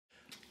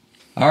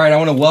All right, I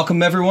want to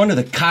welcome everyone to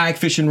the Kayak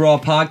Fishing RAW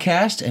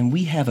podcast, and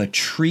we have a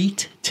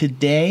treat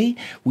today.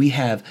 We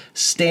have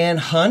Stan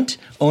Hunt,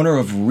 owner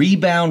of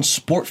Rebound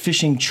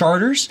Sportfishing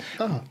Charters.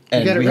 Oh,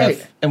 you got it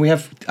right.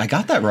 I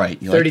got that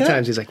right. You 30 like that?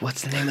 times he's like,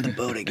 what's the name of the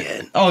boat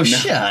again? Oh, no.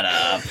 Shut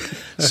up.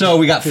 So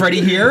we got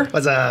Freddie here.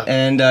 What's up?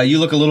 And you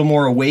look a little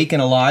more awake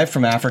and alive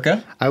from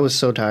Africa. I was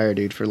so tired,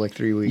 dude, for like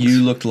 3 weeks.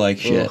 You looked like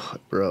shit. Oh,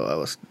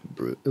 bro,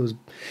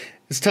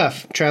 it's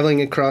tough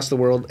traveling across the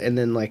world and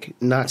then like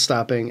not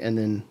stopping and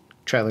then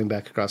traveling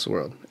back across the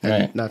world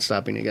and not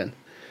stopping again.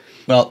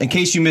 Well, in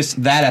case you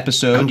missed that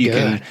episode, you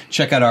can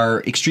check out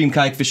our Extreme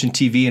Kayak Fishing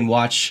TV and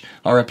watch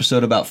our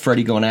episode about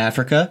Freddie going to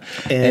Africa.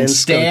 And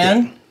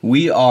Stan,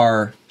 we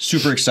are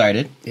super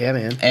excited. Yeah,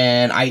 man.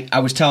 And I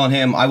was telling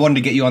him I wanted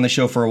to get you on the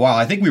show for a while.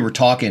 I think we were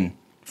talking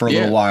for a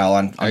little while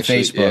on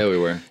Facebook. Yeah, we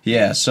were.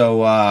 Yeah,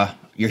 so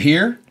you're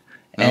here.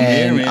 I'm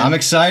here, man. I'm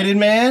excited,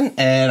 man.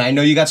 And I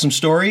know you got some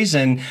stories.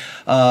 And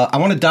I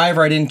want to dive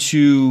right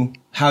into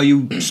how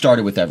you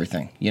started with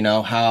everything. You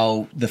know,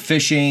 how the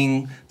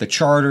fishing, the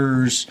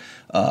charters,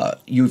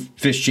 you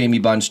fished Jamie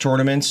Bunn's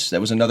tournaments. That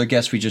was another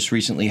guest we just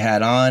recently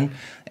had on.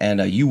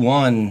 And you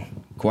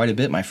won quite a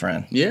bit, my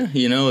friend. Yeah,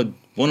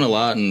 won a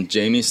lot in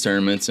Jamie's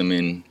tournaments. I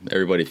mean,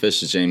 everybody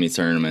fishes Jamie's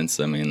tournaments.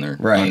 I mean, they're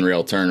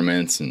unreal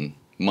tournaments and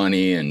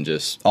money and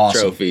just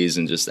trophies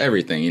and just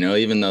everything,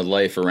 even the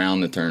life around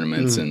the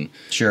tournaments and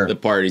the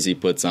parties he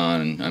puts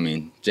on. And I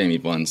mean, Jamie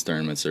Bunn's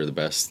tournaments are the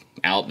best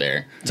out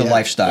there. It's a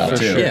lifestyle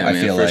too. Yeah, I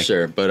feel for like.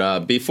 sure.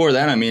 But before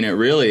that, I mean,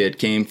 it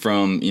came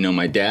from,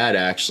 my dad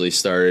actually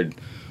started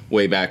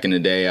way back in the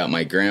day out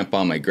my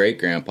great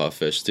grandpa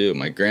fished too.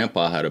 My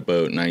grandpa had a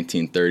boat in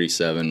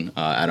 1937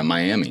 out of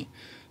Miami.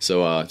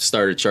 So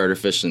started charter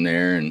fishing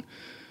there, and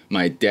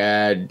my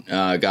dad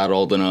got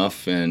old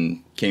enough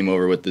and came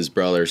over with his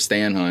brother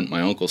Stan Hunt,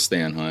 my uncle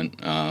Stan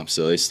Hunt.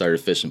 So they started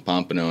fishing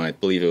Pompano, I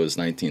believe it was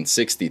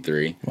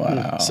 1963.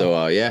 Wow. So,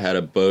 had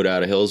a boat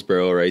out of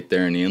Hillsboro right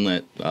there in the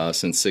inlet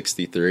since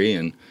 63.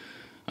 And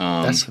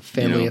that's a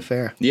family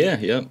affair. Yeah,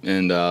 yep.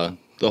 And the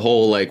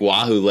whole,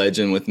 Wahoo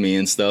legend with me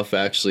and stuff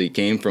actually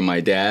came from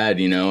my dad,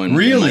 and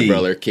my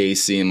brother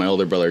Casey and my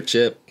older brother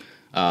Chip.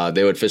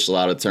 They would fish a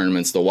lot of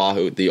tournaments,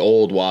 the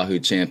old Wahoo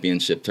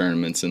Championship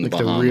tournaments in the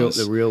Bahamas.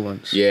 The real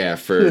ones. Yeah,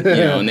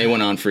 and they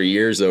went on for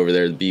years over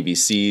there, the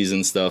BBCs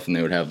and stuff, and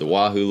they would have the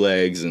Wahoo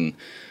legs, and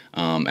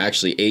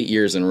actually 8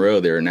 years in a row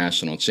they were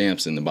national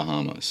champs in the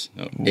Bahamas.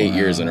 8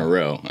 years in a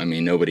row. I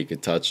mean, nobody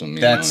could touch them.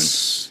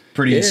 That's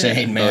pretty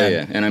insane, man. Oh,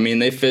 yeah. And I mean,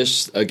 they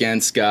fished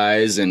against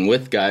guys and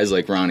with guys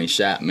like Ronnie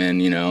Chapman,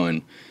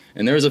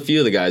 and there was a few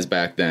of the guys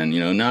back then,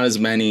 not as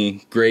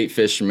many great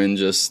fishermen,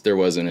 just there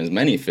wasn't as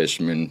many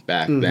fishermen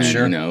back then,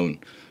 And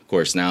of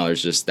course, now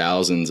there's just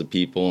thousands of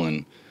people,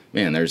 and,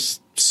 man, there's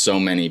so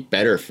many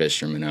better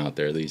fishermen out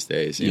there these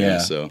days, you know,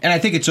 so. And I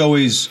think it's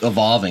always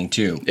evolving,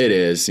 too. It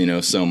is,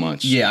 so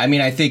much. Yeah, I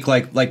mean, I think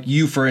like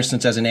you, for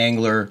instance, as an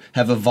angler,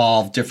 have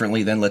evolved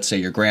differently than, let's say,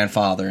 your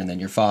grandfather and then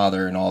your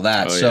father and all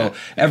that.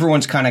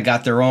 Everyone's kind of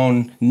got their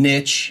own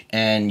niche,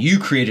 and you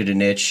created a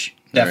niche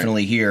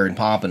definitely here in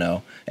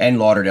Pompano and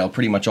Lauderdale,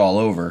 pretty much all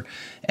over.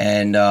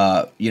 And,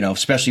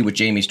 especially with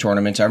Jamie's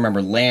tournaments, I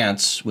remember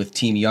Lance with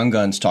Team Young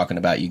Guns talking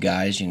about you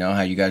guys,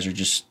 how you guys are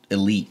just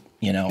elite,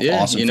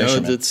 awesome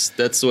fishermen.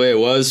 That's the way it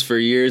was for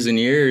years and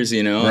years,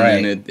 and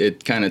then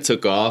it kind of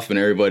took off and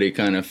everybody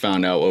kind of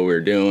found out what we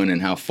were doing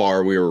and how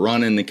far we were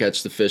running to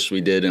catch the fish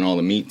we did in all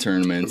the meat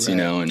tournaments,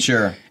 and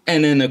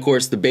and then, of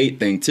course, the bait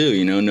thing,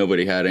 too,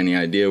 nobody had any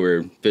idea we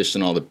were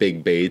fishing all the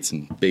big baits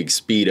and big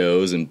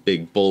Speedos and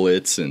big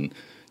bullets and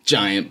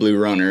giant blue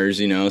runners,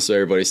 so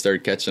everybody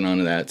started catching on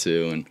to that,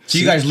 too. And so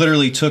you guys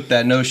literally took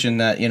that notion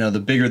that, the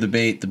bigger the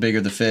bait, the bigger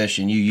the fish,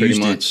 and you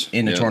used it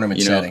in a tournament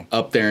setting.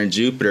 Up there in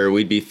Jupiter,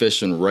 we'd be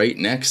fishing right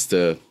next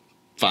to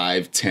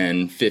 5,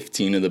 10,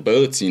 15 of the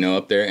boats,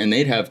 up there, and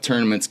they'd have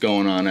tournaments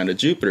going on out of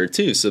Jupiter,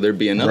 too, so there'd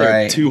be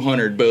another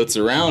 200 boats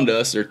around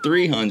us, or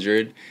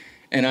 300.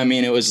 And I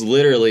mean, it was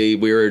literally,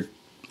 we were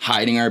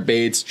hiding our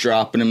baits,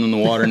 dropping them in the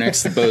water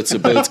next to the boats so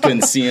boats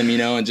couldn't see them,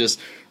 and just,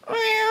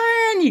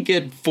 and you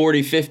get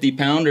 40, 50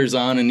 pounders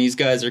on, and these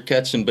guys are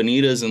catching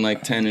bonitas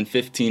and 10 and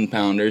 15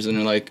 pounders, and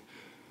they're like,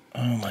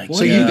 oh my God.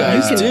 What are you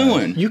guys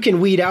doing? You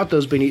can weed out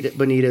those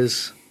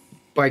bonitas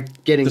by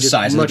getting the just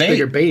size much of the bait.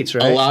 Bigger baits,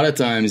 right? A lot of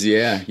times,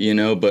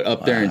 but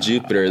up there in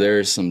Jupiter,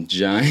 there's some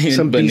giant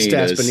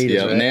bonitas.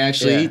 Bonitas, right? And they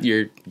actually eat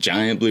your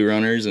giant blue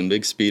runners and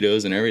big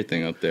Speedos and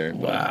everything up there.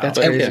 Wow. That's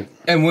crazy.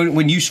 And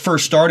when you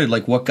first started,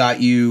 what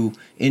got you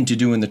into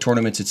doing the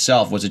tournaments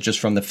itself? Was it just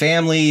from the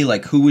family?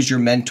 Who was your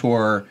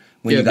mentor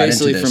when you got into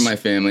this? Basically from my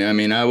family. I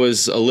mean, I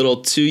was a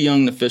little too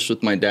young to fish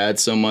with my dad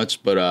so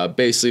much, but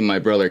basically my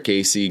brother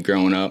Casey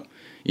growing up,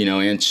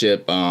 and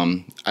Chip,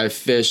 I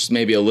fished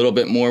maybe a little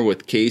bit more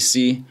with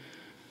Casey,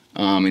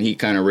 and he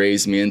kind of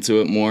raised me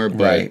into it more,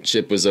 but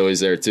Chip was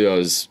always there too. I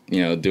was,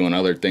 doing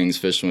other things,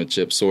 fishing with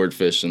Chip, sword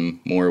fishing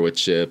more with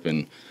Chip,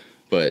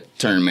 but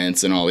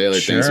tournaments and all the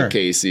other things with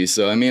Casey.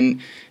 So, I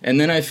mean,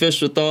 and then I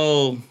fished with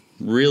all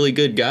really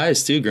good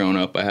guys too. Growing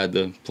up, I had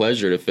the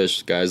pleasure to fish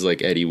with guys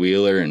like Eddie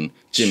Wheeler, and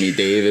Jimmy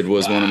David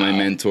was one of my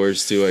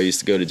mentors too. I used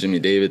to go to Jimmy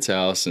David's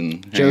house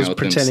and hang Joe's out with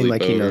pretending him,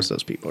 like over. he knows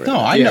those people. Right? No,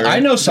 I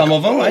know some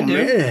of them. I do.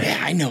 Yeah,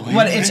 I know him.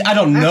 But I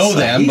don't know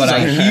them, but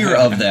I hear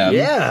of them.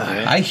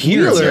 Yeah, I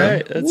hear Wheeler. them.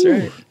 Right, that's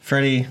right.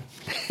 Freddie.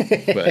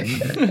 But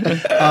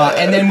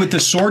And then with the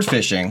sword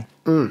fishing,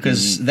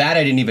 because that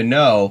I didn't even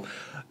know.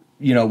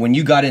 You know, when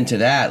you got into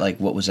that, like,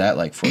 what was that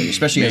like for you?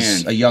 Especially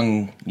as a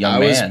young man. I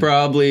was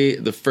probably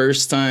the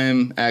first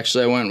time,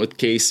 actually, I went with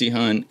Casey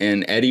Hunt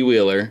and Eddie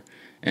Wheeler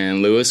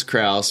and Lewis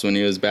Krause when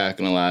he was back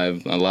and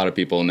alive. A lot of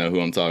people know who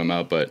I'm talking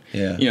about, but,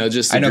 yeah. you know,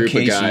 just a group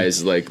of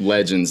guys, like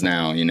legends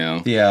now, you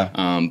know.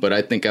 Yeah. But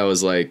I think I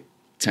was like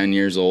 10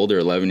 years old or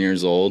 11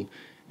 years old.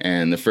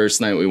 And the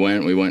first night we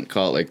went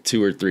caught like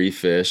 2 or 3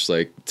 fish,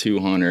 like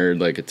 200,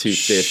 like a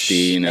 250,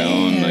 you know,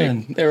 and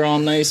like they were all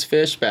nice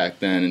fish back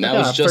then. And that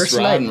was just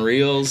rod and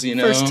reels, you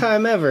know. First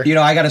time ever. You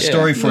know, I got a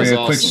story for you,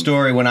 a quick awesome.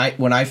 story. When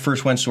I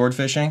first went sword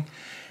fishing,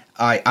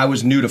 I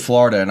was new to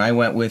Florida, and I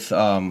went with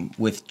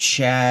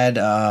Chad.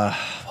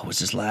 What was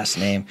his last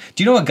name?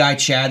 Do you know a guy,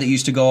 Chad, that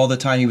used to go all the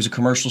time? He was a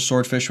commercial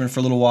sword fisherman for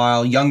a little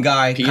while. Young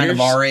guy, Peters? kind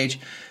of our age.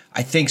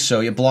 I think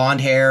so. Yeah,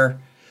 blonde hair.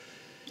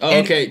 Oh,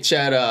 okay,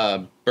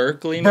 Chad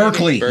Berkeley.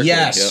 Berkeley,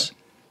 yes. Yep.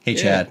 Hey,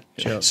 Chad.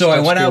 So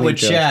I went out with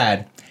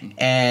Chad,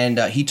 and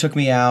he took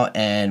me out,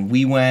 and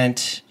we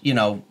went, you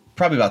know,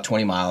 probably about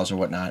 20 miles or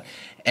whatnot.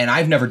 And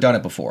I've never done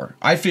it before.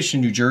 I fished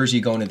in New Jersey,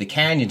 going to the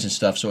canyons and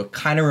stuff, so it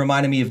kind of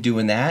reminded me of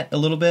doing that a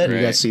little bit.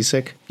 You got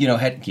seasick? You know,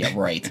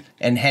 right.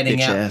 And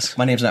heading out. Ass.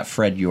 My name's not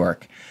Fred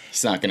York.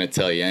 He's not going to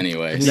tell you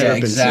anyway. Never Yeah, been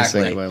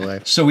exactly. seasick in my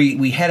life. So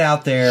we head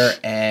out there,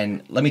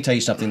 and let me tell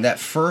you something. That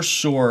first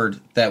sword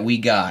that we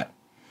got,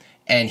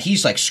 and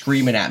he's like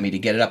screaming at me to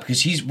get it up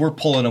because we're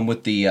pulling him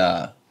with the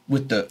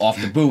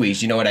off the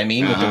buoys, you know what I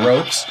mean, with the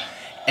ropes,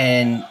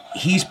 and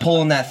he's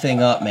pulling that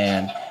thing up,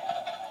 man.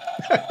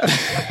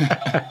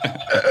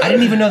 I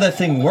didn't even know that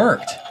thing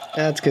worked.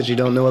 That's because you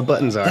don't know what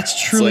buttons are.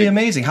 That's truly like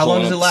amazing. How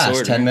long does it pulling up the last?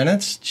 sword, 10 right?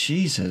 minutes?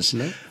 Jesus.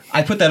 No.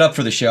 I put that up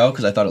for the show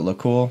because I thought it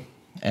looked cool,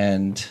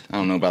 and I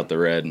don't know about the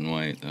red and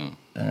white though.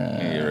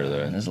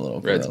 there's a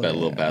little red's girly, a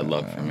little bad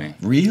luck for me.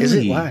 Really? Is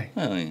it? Why?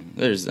 Well,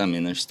 there's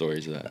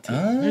stories of that too.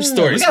 There's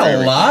stories. We got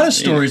for a lot of everything, you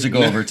stories know? to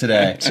go over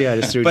today. See, I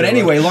just threw But Joe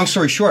anyway, up. long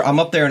story short, I'm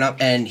up there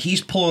and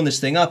he's pulling this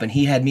thing up, and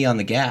he had me on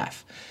the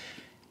gaff.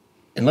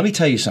 And let me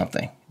tell you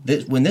something.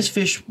 When this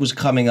fish was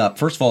coming up,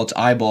 first of all, its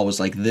eyeball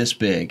was like this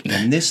big,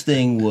 and this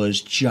thing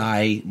was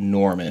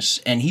ginormous.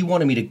 And he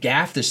wanted me to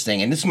gaff this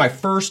thing, and this is my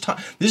first time.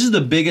 This is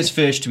the biggest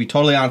fish, to be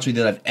totally honest with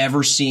you, that I've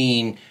ever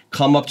seen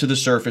come up to the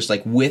surface,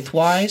 like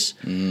width-wise.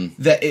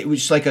 That it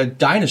was like a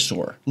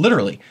dinosaur,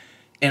 literally.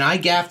 And I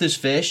gaffed this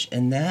fish,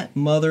 and that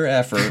mother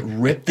effer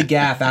ripped the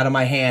gaff out of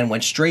my hand,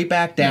 went straight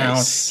back down.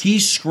 Nice.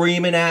 He's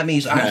screaming at me.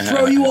 He's like, I'll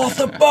throw you off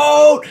the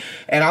boat.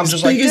 And I'm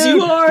just like, big as dude,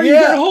 you are, you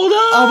gotta hold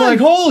on. I'm like,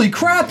 holy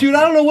crap, dude,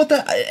 I don't know what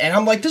the... And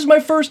I'm like, this is my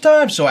first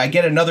time. So I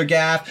get another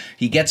gaff.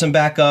 He gets him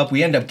back up.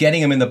 We end up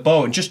getting him in the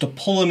boat. And just to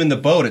pull him in the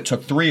boat, it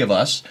took 3 of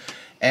us.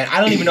 And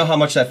I don't even know how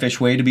much that fish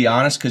weighed, to be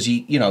honest, because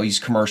he's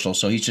commercial,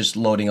 so he's just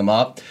loading him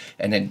up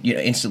and then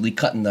instantly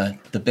cutting the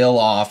bill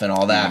off and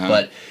all that.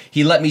 But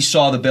he let me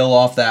saw the bill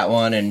off that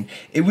one, and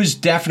it was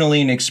definitely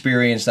an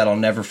experience that I'll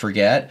never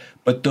forget.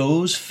 But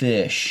those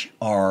fish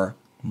are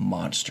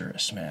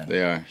monstrous, man.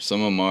 They are. Some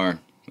of them are.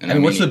 And I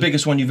mean, what's the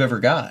biggest one you've ever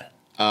got?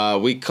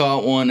 We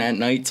caught one at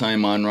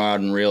nighttime on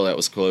rod and reel that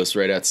was close,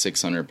 right at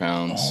 600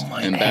 pounds. Oh,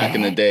 my and back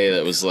in the day,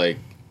 that was like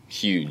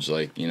huge.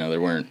 Like, there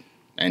weren't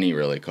any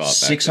really caught back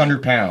 600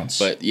 then. pounds.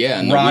 But yeah,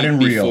 and rod the and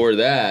week reel. before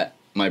that,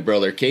 my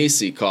brother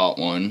Casey caught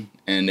one,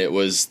 and it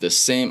was the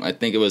same. I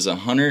think it was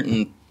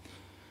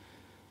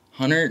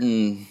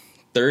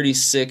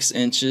 136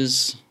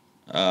 inches.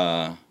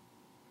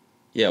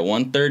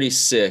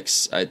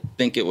 136. I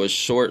think it was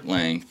short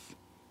length,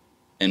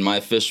 and my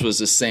fish was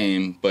the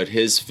same, but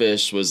his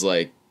fish was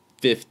like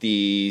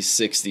 50,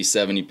 60,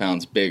 70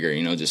 pounds bigger,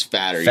 just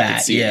fatter. Fat, You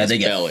could see it in his they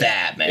belly. get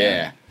fat, man.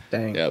 Yeah.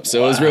 Dang. Yep.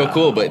 So it was real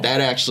cool, but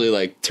that actually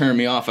like turned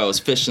me off. I was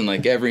fishing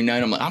like every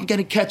night. I'm like, I'm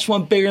gonna catch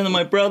one bigger than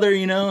my brother,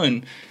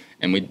 and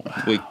we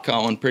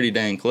caught one pretty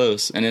dang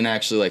close. And then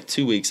actually like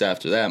 2 weeks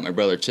after that, my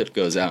brother Chip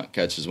goes out and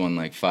catches one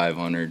like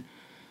 500.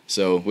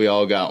 So we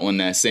all got one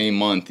that same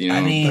month. I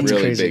mean, That's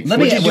really crazy. big.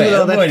 What'd you do with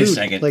all that wait a food?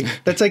 second. Like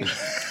that's like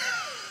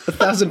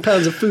 1,000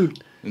 pounds of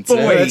food. That's But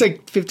it. wait. That's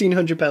like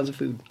 1,500 pounds of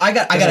food. I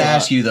got to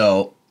ask you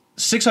though,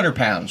 600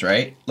 pounds,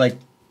 right? Like,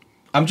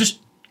 I'm just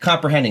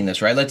comprehending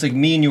this, right? Let's like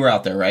me and you were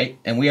out there, right?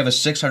 And we have a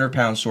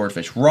 600-pound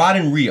swordfish, rod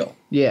and reel.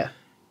 Yeah.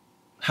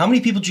 How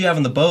many people did you have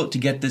on the boat to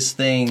get this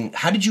thing?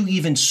 How did you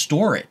even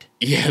store it?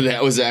 Yeah,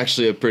 that was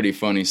actually a pretty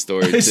funny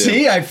story too.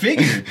 See, I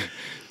figured.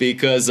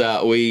 Because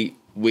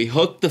we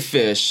hooked the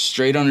fish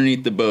straight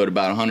underneath the boat,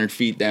 about 100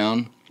 feet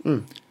down.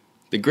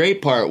 The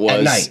great part was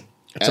At night.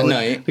 At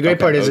night. The great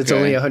part is it's Okay.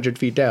 only 100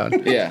 feet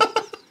down. Yeah.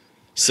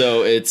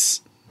 So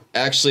it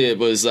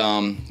was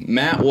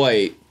Matt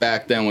White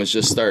back then was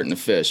just starting to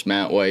fish.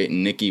 Matt White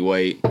and Nikki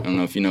White. I don't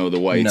know if you know the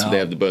Whites, No. but they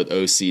have the boat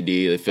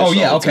OCD. They fish Oh,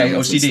 yeah, all the okay,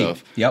 tournaments and OCD.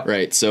 stuff. Yep.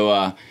 Right.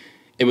 So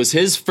it was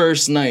his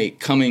first night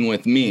coming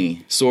with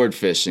me sword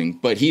fishing,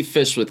 but he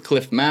fished with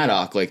Cliff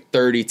Maddock like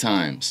 30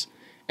 times.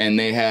 And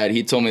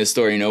he told me the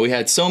story, we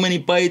had so many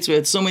bites, we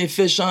had so many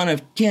fish on, I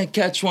can't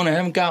catch one, I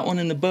haven't got one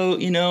in the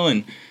boat,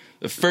 and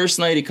the first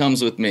night he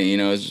comes with me,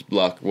 it's just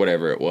luck,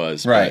 whatever it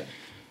was. Right. But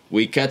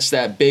we catch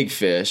that big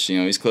fish,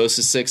 he's close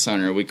to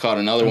 600, we caught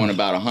another one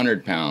about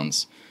 100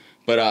 pounds.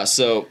 But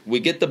so we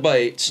get the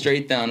bite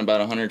straight down about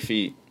 100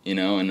 feet.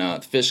 And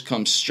the fish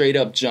comes straight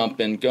up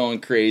jumping,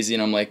 going crazy,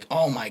 and I'm like,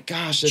 oh my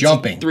gosh, that's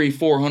jumping. A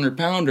 300-400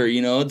 pounder,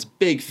 it's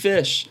big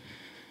fish.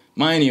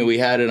 Mind you, we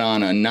had it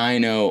on a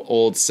 9.0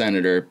 Old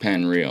Senator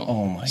Penn reel.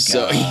 Oh my god.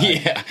 So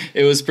yeah,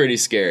 it was pretty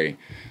scary.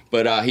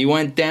 But he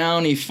went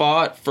down, he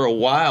fought for a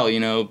while,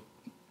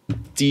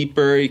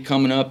 deeper, he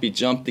coming up, he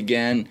jumped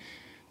again.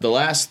 The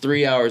last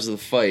 3 hours of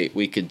the fight,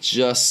 we could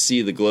just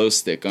see the glow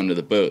stick under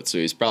the boat, so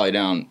he's probably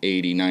down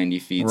 80, 90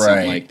 feet,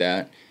 something like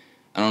that.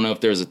 I don't know if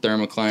there was a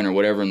thermocline or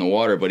whatever in the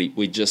water, but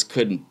we just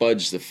couldn't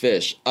budge the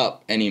fish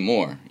up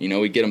anymore.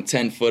 We get him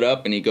 10 foot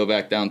up, and he'd go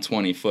back down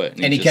 20 foot.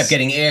 And he kept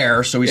getting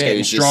air, so he's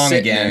getting strong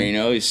again.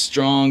 There, he's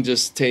strong,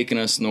 just taking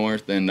us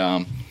north. And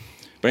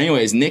but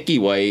anyways, Nikki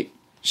White,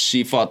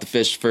 she fought the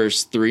fish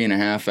first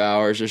 3.5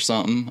 hours or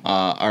something.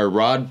 Our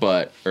rod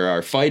butt, or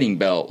our fighting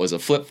belt, was a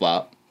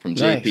flip-flop from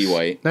JP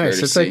White. Nice.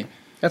 Courtesy.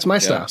 That's my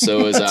style. So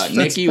it was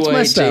Nikki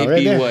White,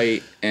 JP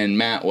White, and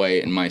Matt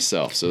White, and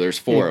myself. So there's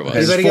 4 of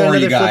us. There's 4 of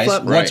you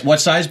guys. Right.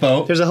 What size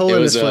boat? There's a hole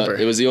in this flipper.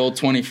 It was the old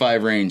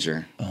 25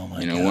 Ranger. Oh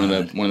my god.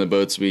 One of the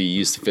boats we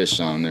used to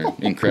fish on. They're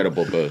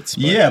incredible boats.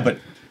 But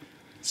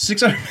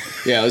 600.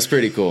 Yeah, it was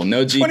pretty cool.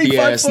 No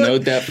GPS, no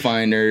depth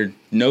finder,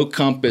 no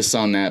compass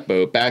on that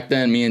boat. Back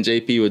then, me and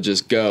JP would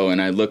just go,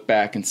 and I'd look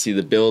back and see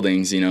the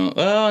buildings.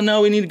 Oh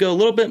no, we need to go a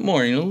little bit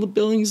more. The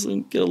buildings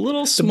get a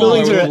little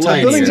smaller. The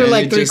buildings are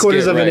like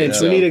 3/4 of an inch.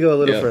 So we need to go a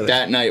little further.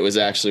 That night was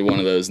actually one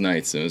of those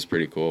nights. It was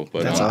pretty cool.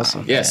 But that's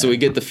awesome. Yeah, so we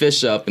get the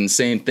fish up, and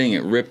same thing.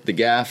 It ripped the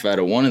gaff out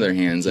of one of their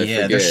hands. I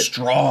forget. They're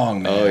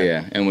strong, man. Oh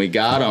yeah, and we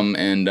got them,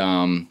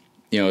 and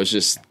it was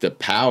just the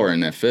power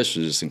in that fish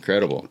was just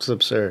incredible. It's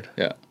absurd.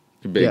 Yeah.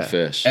 Big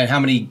fish. And how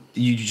many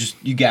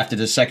you gaffed it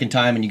a second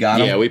time and you got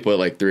them? Yeah, we put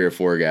like 3 or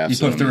 4 gaffs.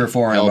 You put 3 or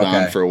 4 in. Held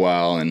on for a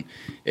while, and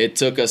it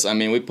took us.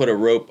 We put a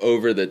rope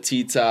over the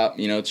T-top,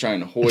 trying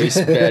to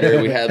hoist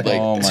better. We had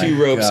like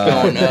 2 ropes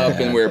going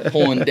up, and we were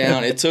pulling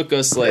down. It took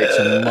us like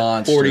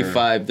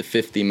 45 to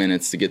 50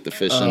 minutes to get the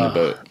fish in the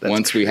boat.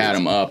 Once we had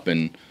them up,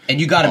 and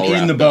you got them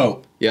in the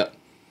boat. Yep.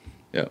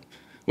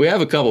 We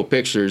have a couple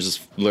pictures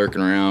lurking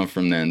around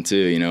from then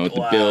too, with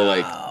the bill,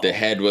 like the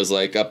head was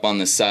like up on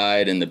the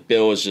side and the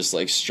bill was just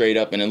like straight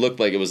up, and it looked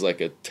like it was like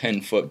a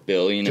 10-foot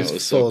bill, it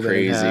was so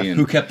crazy. And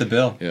who kept the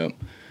bill? Yep.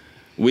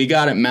 We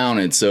got it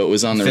mounted, so it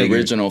was on the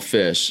original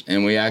fish,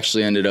 and we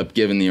actually ended up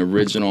giving the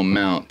original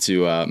mount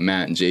to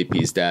Matt and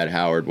JP's dad,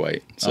 Howard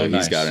White. So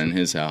he's got it in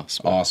his house.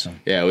 But awesome.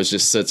 Yeah, it was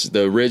just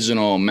the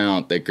original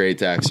mount that Great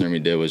Taxidermy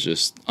did was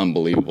just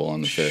unbelievable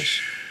on the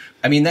fish.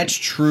 That's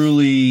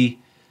truly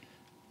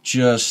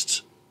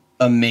just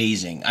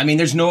amazing.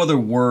 There's no other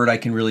word I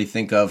can really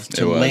think of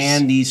to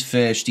land these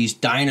fish, these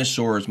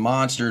dinosaurs,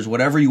 monsters,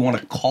 whatever you want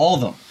to call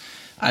them.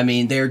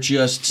 They're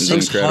just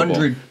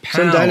 600 pounds.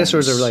 Some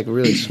dinosaurs are like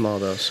really small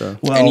though. So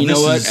and you know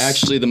what?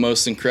 Actually, the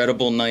most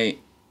incredible night,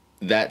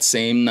 that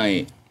same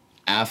night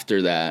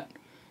after that,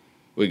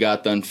 we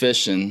got done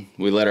fishing.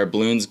 We let our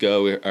balloons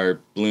go.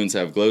 Our balloons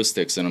have glow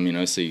sticks in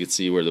them, so you could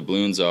see where the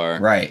balloons are.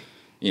 Right.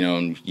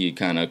 And you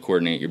kind of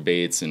coordinate your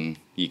baits, and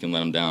you can let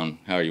them down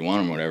however you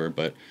want them, whatever.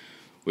 But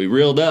we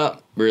reeled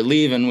up. We were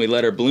leaving. We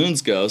let our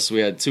balloons go. So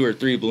we had 2 or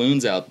 3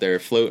 balloons out there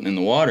floating in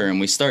the water,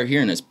 and we start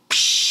hearing this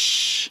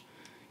psh,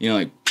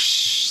 like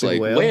psh, like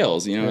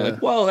whales. We're like,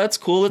 whoa, that's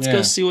cool. Let's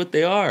go see what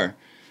they are.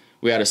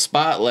 We had a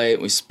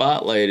spotlight. We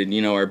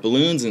spotlighted, our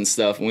balloons and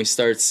stuff, and we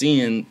started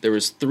seeing there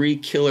was 3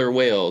 killer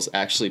whales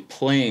actually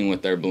playing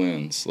with our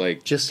balloons,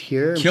 like just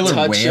here,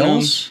 killer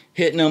whales, them,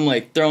 hitting them,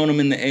 like throwing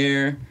them in the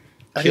air.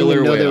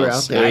 Killer whales. They were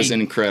out there. It was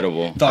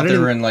incredible. Thought they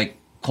were in like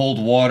cold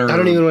water. I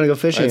don't even want to go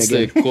fishing again.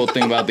 That's the cool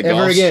thing about the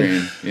Gulf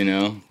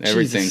Stream.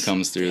 Everything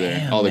comes through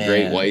there. All the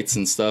great whites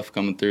and stuff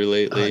coming through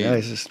lately.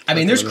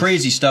 There's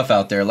crazy stuff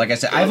out there. Like I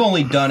said, I've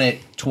only done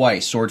it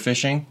twice, sword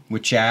fishing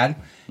with Chad,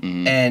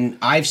 and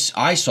I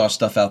saw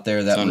stuff out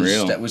there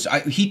that was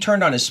he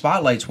turned on his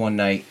spotlights one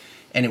night,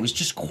 and it was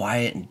just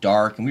quiet and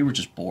dark, and we were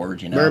just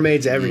bored.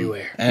 Mermaids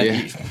everywhere.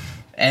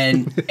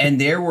 And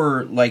there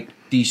were like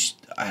these.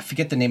 I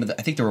forget the name of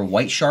I think they were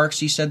white sharks.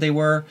 He said they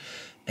were,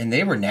 and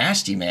they were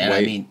nasty,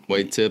 man.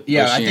 White tip.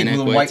 Yeah, I think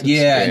the white.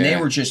 Yeah, and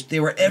they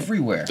were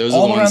everywhere. Those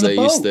are the ones that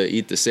used to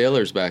eat the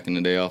sailors back in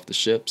the day off the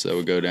ships that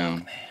would go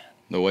down.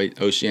 The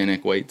white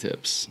oceanic white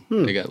tips.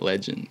 They got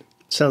legend.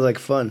 Sounds like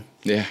fun.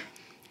 Yeah.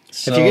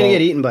 So, if you're gonna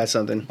get eaten by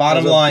something,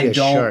 bottom line,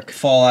 don't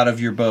fall out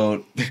of your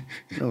boat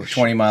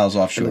 20 miles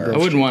offshore. I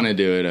wouldn't want to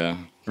do it.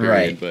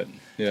 Right, but.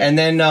 Yeah. And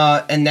then,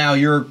 and now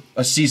you're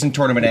a seasoned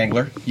tournament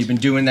angler. You've been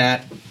doing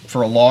that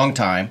for a long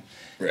time,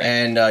 right.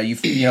 And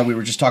we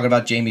were just talking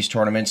about Jamie's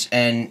tournaments,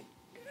 and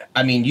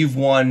you've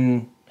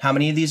won how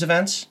many of these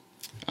events?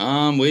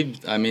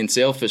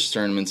 Sailfish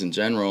tournaments in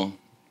general.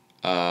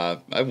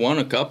 I've won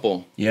a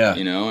couple. Yeah.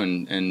 You know,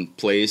 and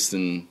placed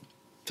in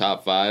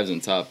top 5s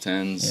and top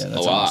 10s a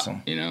lot.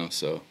 Awesome. You know,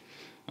 so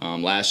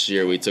last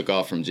year we took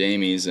off from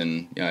Jamie's,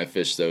 and I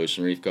fished the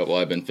Ocean Reef Cup. Well,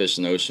 I've been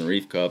fishing the Ocean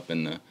Reef Cup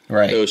and the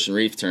Ocean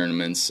Reef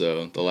tournaments,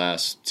 so the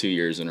last 2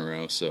 years in a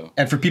row. So,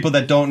 and for people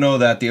that don't know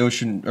that, the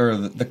Ocean or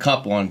the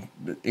Cup one,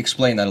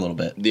 explain that a little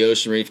bit. The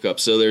Ocean Reef Cup.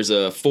 So there's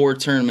a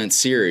 4-tournament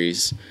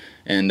series,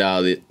 and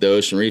the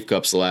Ocean Reef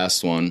Cup's the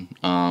last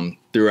one.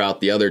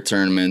 Throughout the other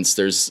tournaments,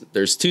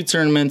 there's 2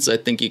 tournaments. I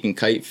think you can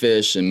kite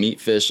fish and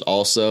meat fish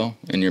also,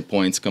 and your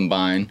points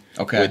combine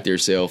with your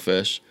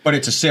sailfish. But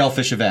it's a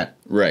sailfish event.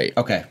 Right.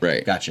 Okay.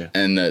 Right. Gotcha.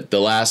 And the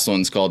last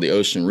one's called the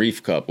Ocean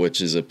Reef Cup,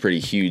 which is a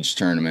pretty huge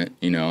tournament.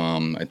 You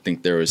know, I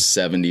think there was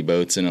 70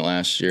 boats in it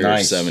last year,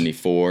 nice.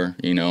 74,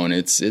 you know, and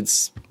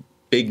it's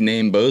big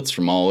name boats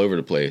from all over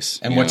the place.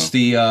 And what's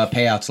the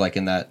payouts like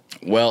in that?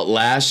 Well,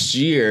 last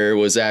year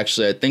was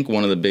actually, I think,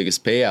 one of the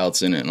biggest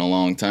payouts in it in a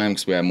long time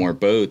because we had more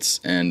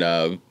boats, and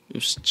it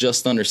was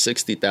just under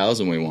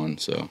 60,000 we won.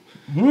 So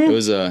it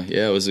was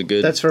it was a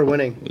good. That's for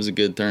winning. It was a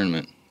good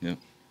tournament. Yeah,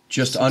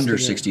 just under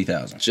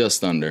 60,000.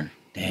 Just under.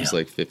 Damn. It was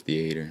like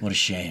 58 or what a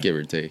shame, give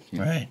or take. You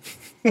know? Right.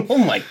 Oh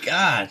my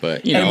God.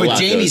 But you know, and with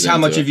Jamie's, how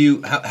much have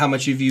you?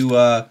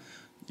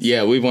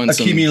 Yeah, we've won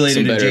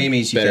accumulated some in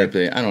Jamie's. Better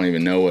pay. I don't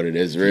even know what it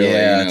is really.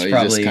 Yeah, you know, you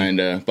probably, just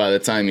kind of by the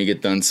time you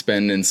get done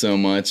spending so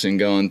much and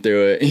going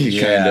through it, you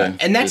kind of.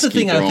 And that's the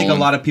thing I think a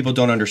lot of people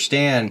don't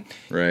understand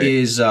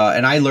is,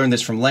 and I learned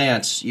this from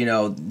Lance. You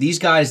know, these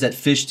guys that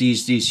fish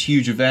these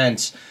huge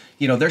events,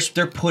 you know,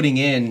 they're putting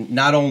in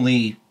not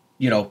only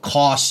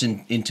costs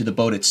into the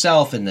boat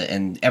itself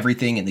and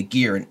everything and the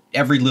gear and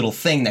every little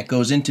thing that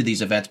goes into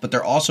these events, but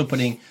they're also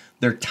putting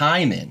their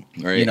time in,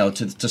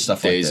 to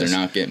stuff like this. Days they're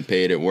not getting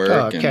paid at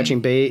work. And catching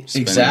bait.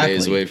 Spending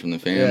days away from the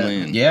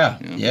family.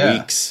 And,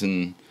 weeks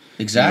and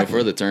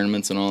for the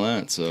tournaments and all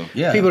that. So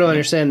people don't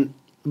understand.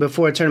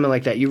 Before a tournament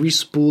like that, you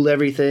re-spool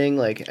everything,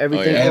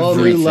 all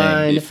new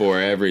line.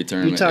 Before every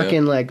tournament. You're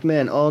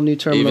talking all new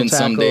terminal even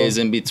tackle. Some days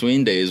in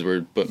between days,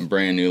 we're putting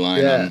brand new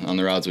line on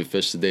the rods we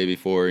fished the day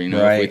before. You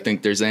know, if we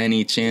think there's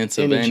any chance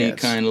of any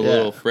kind of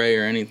little fray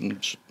or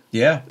anything.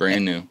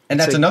 Brand new. And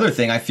that's another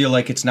thing. I feel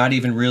like it's not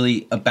even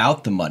really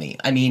about the money.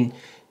 I mean,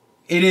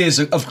 it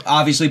is,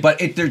 obviously, but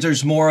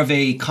there's more of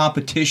a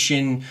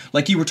competition,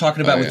 like you were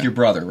talking about with your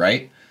brother,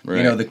 right?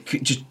 You know,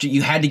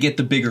 you had to get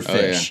the bigger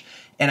fish.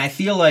 And I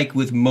feel like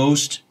with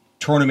most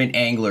tournament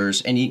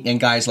anglers and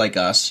guys like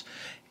us,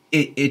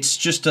 it's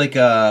just like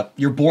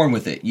you're born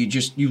with it.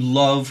 You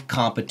love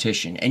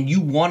competition, and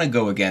you want to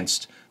go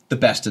against the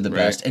best of the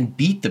best and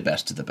beat the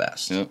best of the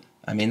best. Yep.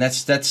 I mean,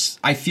 that's.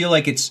 I feel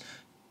like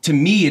to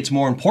me, it's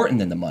more important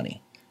than the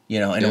money.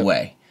 In a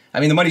way. I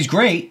mean, the money's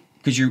great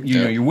because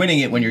you're winning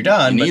it when you're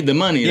done. You need the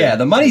money.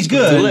 The money's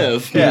good to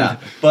live. Yeah,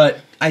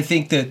 but I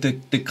think that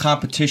the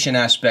competition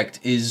aspect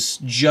is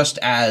just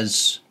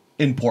as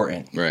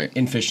important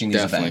in fishing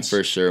these events.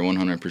 For sure,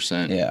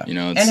 100%. Yeah.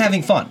 And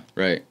having fun.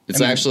 Right. It's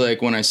actually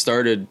like when I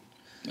started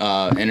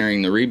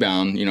entering the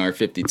Rebound, our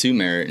 52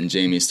 merit in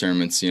Jamie's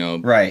tournaments,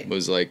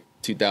 was like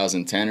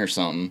 2010 or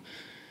something.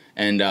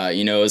 And,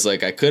 it was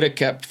like I could have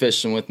kept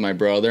fishing with my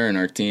brother and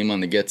our team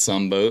on the Get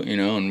Some boat,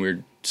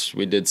 and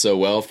we did so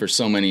well for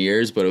so many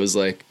years, but it was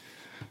like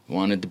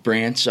wanted to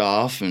branch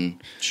off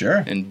and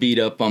beat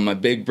up on my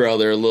big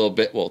brother a little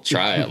bit. Well,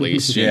 try at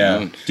least, you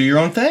know. Do your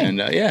own thing.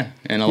 And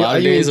and a lot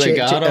of days I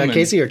got him.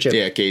 Casey or Chip?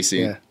 Yeah, Casey.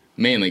 Yeah.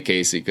 Mainly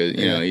Casey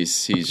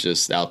because he's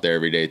just out there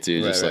every day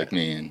too, just like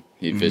me, and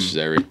he fishes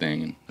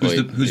everything. And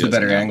who's the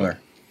better angler?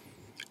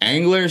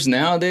 Anglers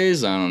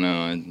nowadays, I don't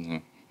know.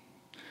 I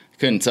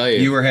couldn't tell you.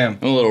 You or him?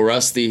 I'm a little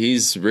rusty.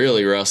 He's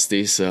really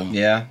rusty. So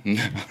yeah.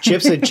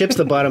 Chip's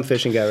the bottom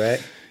fishing guy,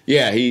 right?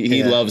 Yeah,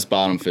 he loves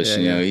bottom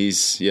fishing.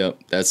 He's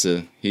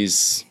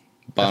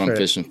bottom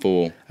fishing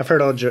fool. I've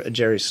heard all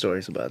Jerry's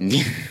stories about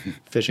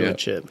fishing with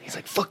Chip. He's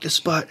like, "Fuck this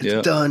spot,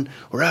 it's done.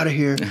 We're out of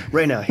here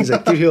right now." He's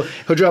like, dude,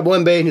 he'll drop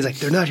one bait and he's like,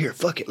 "They're not here.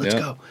 Fuck it, let's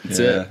go." That's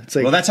it. It's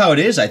like, well, that's how it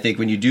is. I think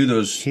when you do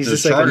those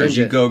charters,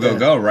 you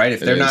go right.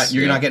 If they're not,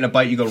 you're not getting a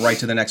bite, you go right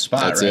to the next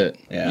spot. That's right? it.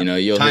 Yeah.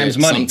 You'll Time's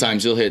hit, money.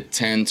 Sometimes you'll hit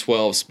 10,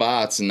 12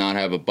 spots and not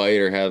have a bite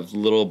or have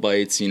little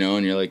bites, and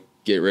you're like,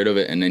 get rid of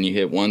it, and then you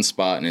hit one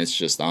spot and it's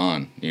just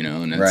on,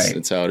 and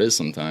that's how it is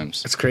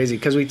sometimes. It's crazy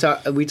because we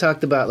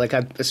talked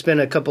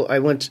about I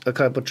went a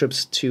couple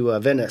trips to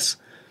Venice,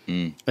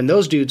 and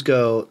those dudes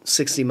go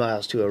 60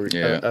 miles to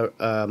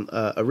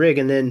a rig,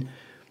 and then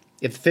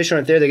if the fish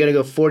aren't there, they got to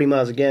go 40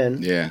 miles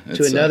again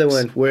to another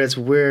one. Whereas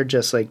we're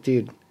just like,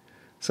 dude,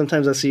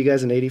 sometimes I see you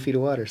guys in 80 feet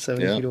of water,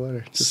 70 feet of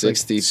water. Just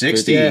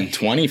 60,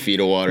 20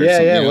 feet of water.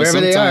 Wherever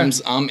sometimes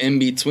they are. I'm in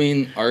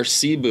between our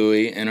sea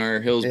buoy and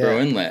our Hillsborough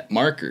Inlet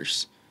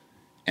markers.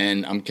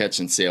 And I'm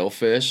catching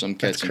sailfish, I'm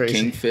catching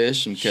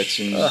kingfish, I'm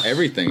catching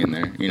everything in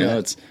there.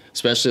 It's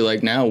especially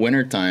like now,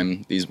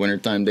 wintertime, these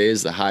wintertime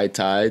days, the high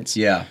tides.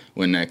 Yeah.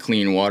 When that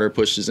clean water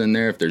pushes in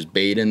there, if there's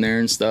bait in there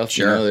and stuff,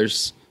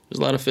 there's a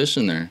lot of fish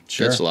in there.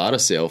 Catch a lot of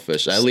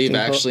sailfish. I leave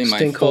actually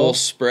my full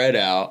spread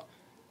out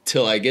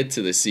till I get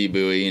to the sea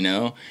buoy,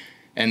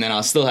 And then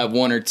I'll still have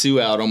 1 or 2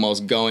 out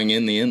almost going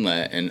in the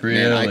inlet. And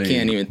man, I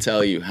can't even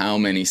tell you how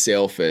many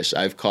sailfish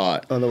I've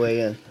caught. On the way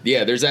in.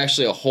 Yeah, there's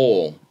actually a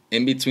hole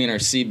in between our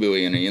sea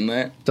buoy and the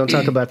inlet. Don't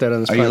talk about that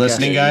on this podcast. Are you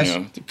listening, guys?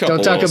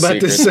 Don't talk about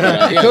this.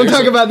 Don't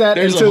talk about that.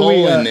 There's a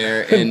hole in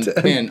there, and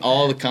man,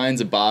 all the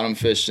kinds of bottom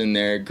fish in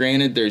there.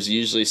 Granted, there's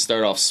usually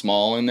start off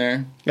small in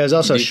there. There's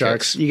also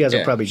sharks. You guys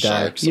will probably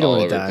die. You don't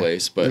want to die.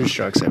 Place, but there's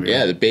sharks everywhere.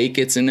 Yeah, the bait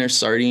gets in there,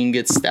 sardine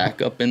gets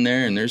stacked up in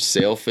there, and there's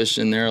sailfish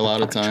in there a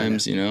lot of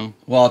times.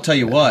 Well, I'll tell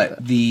you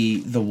what,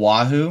 the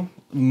wahoo.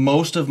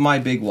 Most of my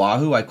big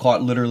wahoo I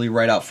caught literally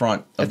right out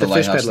front of the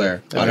lighthouse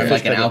there. On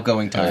like an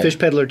outgoing tide. Fish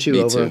Peddler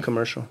 2 over on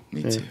Commercial.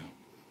 Me too.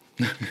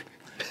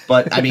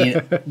 But, I mean,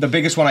 the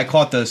biggest one I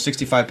caught, the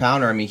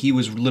 65-pounder, I mean, he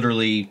was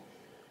literally...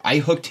 I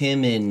hooked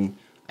him in,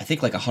 I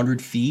think, like 100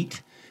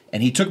 feet.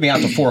 And he took me out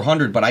to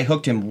 400, but I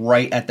hooked him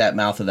right at that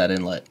mouth of that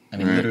inlet. I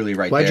mean, literally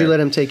right Why'd there. you let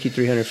him take you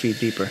 300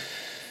 feet deeper?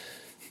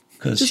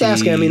 Just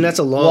asking. I mean, that's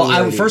a long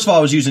Well, first of all,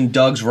 I was using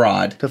Doug's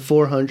rod. To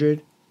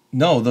 400?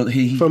 No,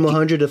 from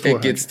 100 to 400.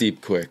 It gets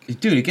deep quick.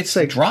 Dude, it gets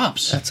like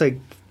drops. That's like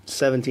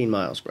 17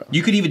 miles, bro.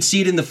 You could even see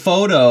it in the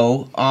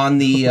photo on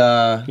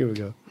the... Here we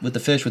go. With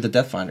the fish with the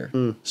depth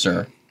finder,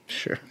 sir.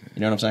 Sure.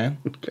 You know what I'm saying?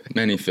 Okay.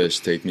 Many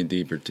fish take me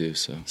deeper, too.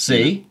 So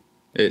see?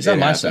 It's on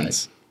my side.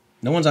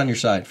 No one's on your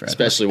side, Fred.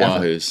 Especially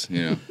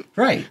wahoos,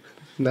 Right.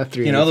 Not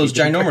 300 those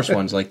ginormous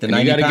ones, like the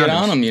 90 You got to pounders. get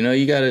on them,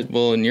 you got to,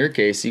 well, in your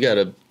case, you got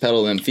to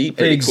pedal them feet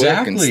pretty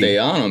quick and stay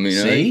on them,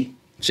 See?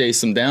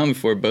 Chase them down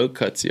before a boat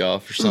cuts you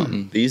off or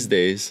something these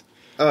days.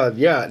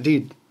 Yeah,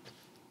 dude.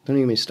 Don't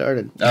even get me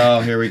started.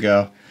 Oh, here we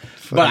go.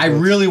 But I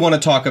really want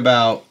to talk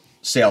about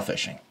sail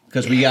fishing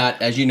because we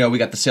got, as you know, we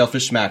got the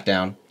Sailfish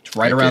Smackdown. It's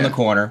right around the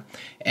corner,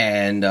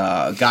 and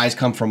guys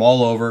come from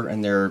all over,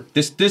 and they're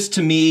this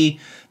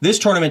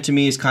tournament to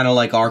me is kind of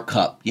like our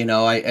cup.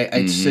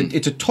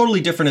 It's a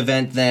totally different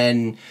event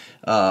than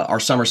our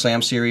Summer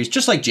Slam series,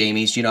 just like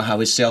Jamie's. You know how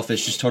his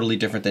sailfish is totally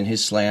different than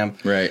his slam,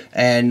 right?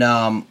 And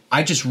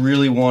I just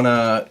really want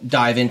to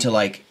dive into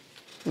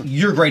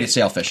you're great at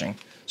sail fishing.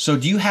 So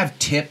do you have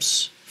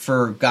tips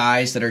for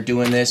guys that are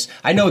doing this?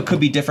 I know it could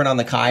be different on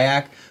the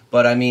kayak,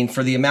 but I mean,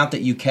 for the amount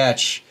that you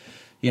catch,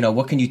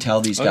 what can you tell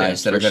these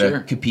guys that are going to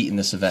compete in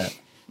this event?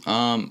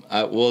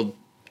 Well,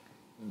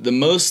 the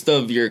most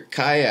of your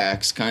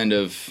kayaks kind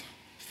of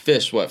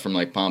fish from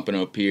like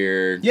Pompano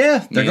Pier.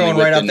 Yeah, they're going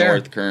right out there.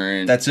 North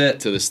Current. That's it.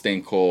 To the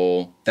stink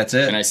hole. That's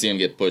it. And I see them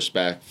get pushed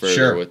back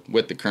further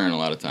with the current a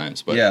lot of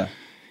times. But yeah.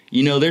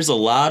 There's a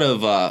lot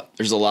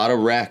of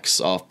wrecks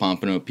off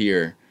Pompano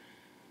Pier.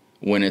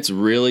 When it's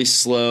really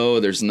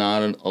slow, there's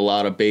not a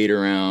lot of bait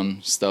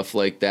around, stuff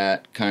like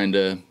that kind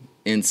of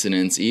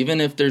incidents. Even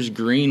if there's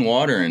green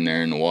water in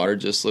there and the water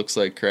just looks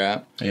like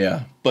crap.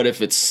 Yeah. But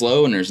if it's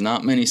slow and there's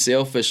not many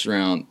sailfish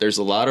around, there's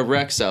a lot of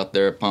wrecks out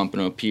there at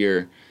Pompano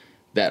Pier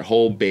that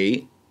hold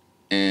bait,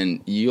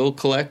 and you'll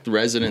collect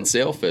resident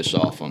sailfish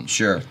off them.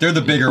 Sure. They're the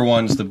bigger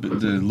ones, the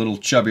little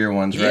chubbier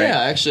ones, right?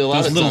 Yeah, actually a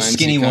lot of little times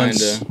skinny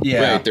ones.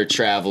 Yeah. Right, they're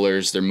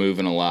travelers, they're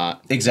moving a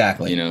lot.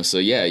 Exactly. So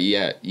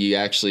you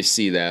actually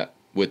see that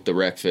with the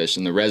wreck fish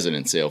and the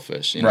resident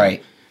sailfish.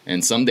 Right.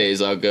 And some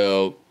days I'll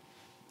go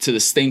to the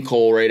stink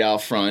hole right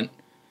out front.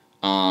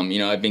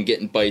 I've been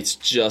getting bites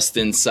just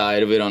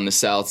inside of it on the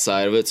south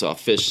side of it, so I'll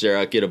fish there,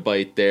 I'll get a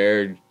bite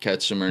there,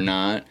 catch them or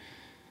not.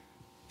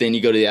 Then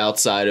you go to the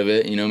outside of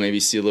it, maybe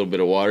see a little bit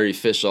of water. You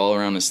fish all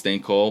around the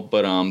stink hole,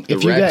 but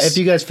if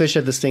you guys fish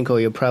at the stink hole,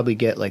 you'll probably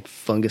get like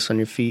fungus on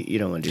your feet. You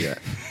don't want to do that.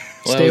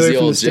 Well, Stay that was away the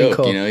from old the stink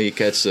joke, hole. you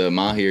catch a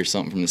mahi or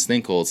something from the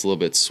stink hole, it's a little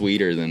bit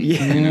sweeter than,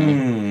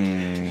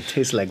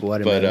 Tastes like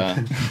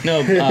watermelon.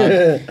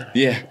 But,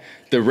 yeah,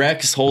 the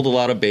wrecks hold a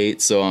lot of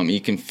bait, so you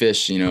can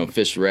fish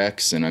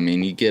wrecks,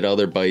 and, you get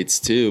other bites,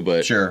 too,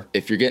 but sure.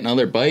 If you're getting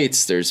other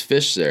bites, there's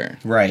fish there.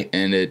 Right.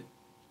 And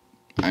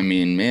I've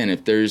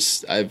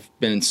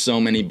been in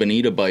so many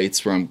bonita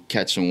bites where I'm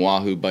catching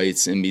wahoo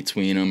bites in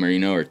between them,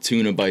 or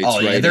tuna bites. Oh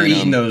yeah, they're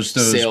eating those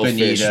sailfish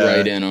bonita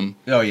right in them.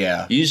 Oh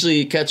yeah. Usually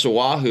you catch a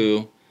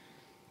wahoo,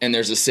 and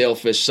there's a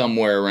sailfish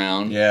somewhere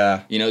around.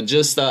 Yeah.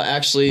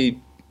 Actually,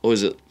 what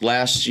was it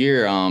last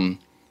year?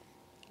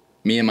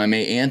 Me and my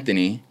mate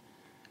Anthony.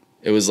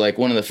 It was like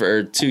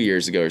 2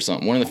 years ago or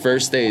something. One of the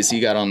first days he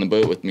got on the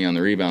boat with me on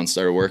the Rebound,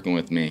 started working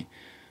with me.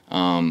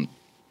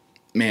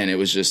 Man, it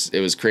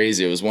was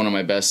crazy. It was one of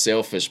my best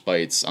sailfish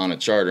bites on a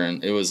charter,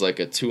 and it was like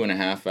a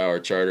 2.5 hour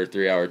charter,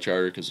 3 hour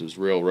charter because it was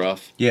real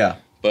rough. Yeah.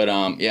 But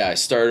I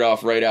started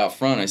off right out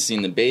front. I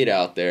seen the bait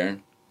out there,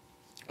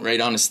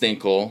 right on the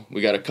stink hole.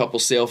 We got a couple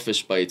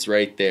sailfish bites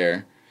right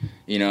there.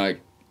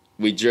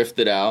 We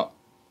drifted out.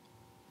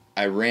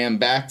 I ran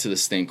back to the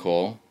stink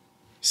hole,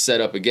 set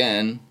up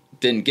again,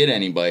 didn't get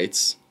any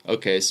bites.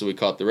 Okay, so we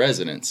caught the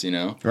residents,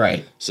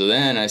 Right. So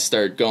then I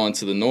started going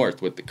to the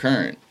north with the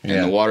current, and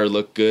Yeah. the water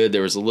looked good.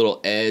 There was a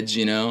little edge,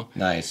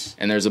 Nice.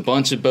 And there's a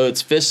bunch of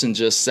boats fishing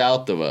just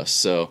south of us.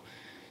 So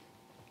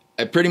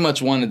I pretty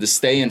much wanted to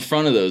stay in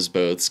front of those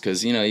boats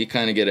because, you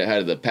kind of get ahead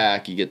of the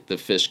pack. You get the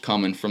fish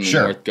coming from the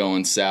north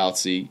going south,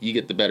 so you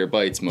get the better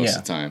bites most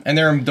of the time. And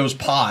they're in those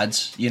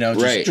pods,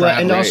 just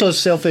right. And also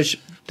sailfish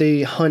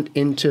they hunt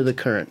into the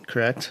current,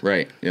 correct?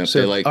 Right. Yeah.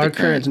 So they like our the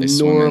current. current's They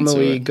swim into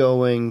normally it.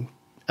 going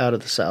out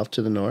of the south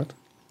to the north.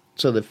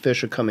 So the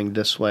fish are coming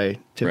this way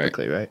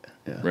typically, right?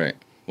 Yeah. Right.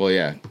 Well,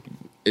 yeah.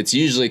 It's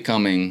usually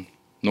coming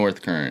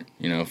north current,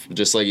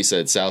 just like you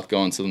said, south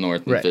going to the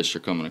north, and Right. fish are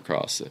coming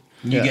across it.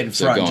 You get in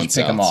So front and going just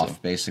pick them south, off, so.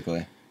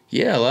 basically.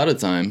 Yeah, a lot of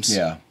times.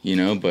 Yeah.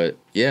 But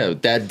yeah,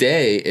 that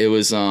day it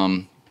was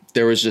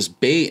there was just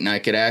bait, and I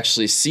could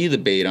actually see the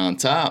bait on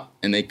top,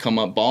 and they come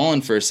up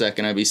balling for a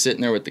second. I'd be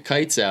sitting there with the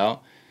kites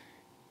out,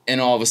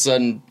 and all of a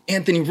sudden,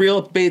 Anthony, reel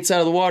up baits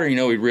out of the water.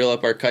 We'd reel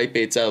up our kite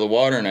baits out of the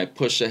water, and I'd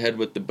push ahead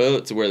with the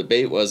boat to where the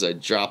bait was.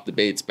 I'd drop the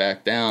baits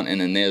back down,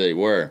 and then there they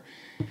were.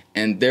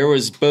 And there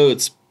was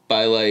boats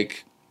by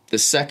like the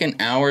second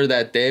hour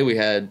that day. We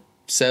had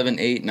 7,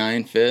 8,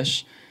 9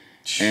 fish,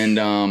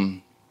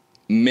 and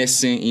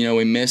missing.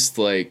 We missed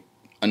like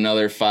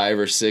another 5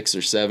 or 6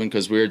 or 7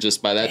 because we were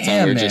just by that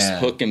time we were just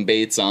hooking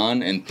baits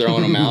on and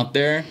throwing them out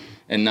there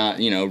and not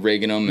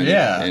rigging them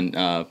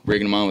and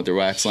rigging them on with their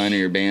wax line or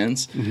your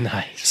bands.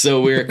 Nice.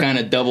 So we were kind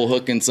of double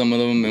hooking some of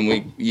them, and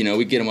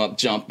we get them up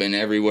jumping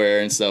everywhere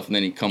and stuff, and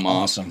then he'd come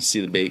off and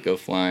see the bait go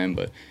flying.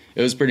 But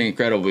it was pretty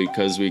incredible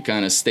because we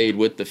kind of stayed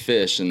with the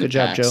fish and Good the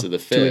job, packs Joe. of the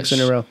fish. 2 weeks in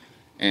a row.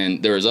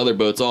 And there was other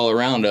boats all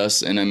around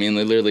us, and I mean,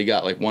 they literally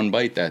got like one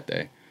bite that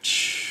day.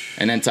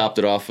 And then topped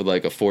it off with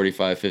like a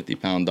 45,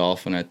 50-pound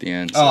dolphin at the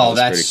end. So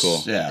that was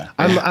pretty cool. Yeah.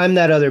 I'm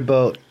that other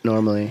boat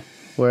normally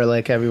where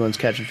like everyone's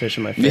catching fish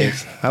in my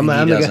face. I'm the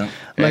guy.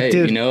 I'm like,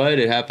 dude, you know what?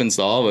 It happens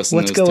to all of us.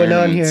 What's in those going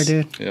on here,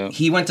 tournaments. dude? Yeah.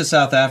 He went to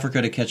South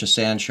Africa to catch a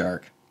sand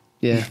shark.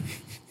 Yeah.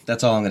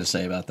 That's all I'm going to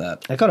say about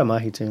that. I caught a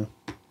mahi too.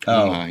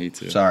 Oh, Mahi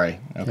too. Sorry.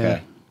 Okay. Yeah.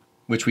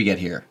 Which we get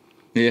here.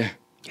 Yeah.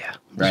 Yeah.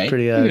 Right?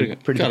 Pretty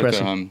Caught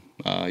depressing.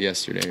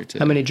 Yesterday or today.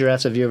 How many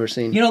giraffes have you ever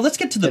seen? Let's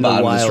get to the In the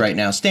bottom of this wild. right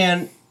now.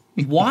 Stan,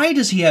 why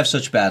does he have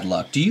such bad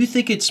luck? Do you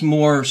think it's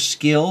more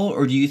skill,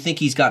 or do you think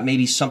he's got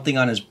maybe something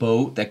on his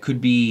boat that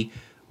could be...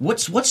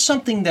 What's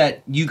something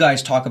that you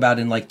guys talk about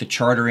in like the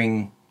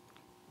chartering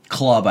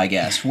club, I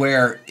guess,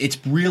 where it's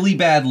really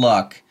bad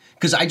luck?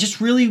 Because I just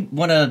really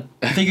want to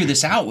figure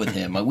this out with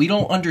him. We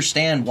don't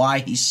understand why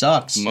he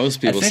sucks. Most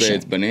people say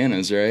it's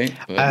bananas, right?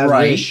 But I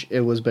Right. wish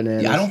it was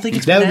bananas. Yeah, I don't think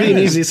it's that would be an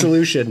bananas. easy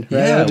solution, right?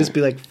 Yeah. I would just be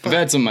like, I've fuck.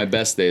 had some of my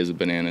best days with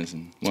bananas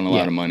and won a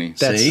lot of money.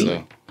 That's-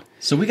 See?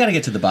 So we got to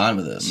get to the bottom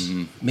of this.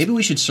 Maybe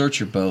we should search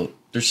your boat.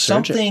 There's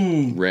Search it.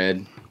 something...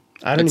 Red.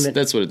 I don't even.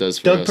 That's what it does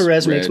for Doug us.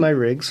 Perez makes Red. my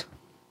rigs.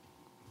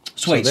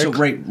 So wait, they're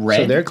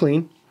red? So they're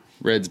clean.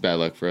 Red's bad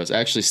luck for us.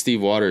 Actually,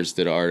 Steve Waters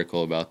did an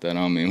article about that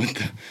on me with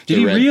the Did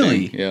he red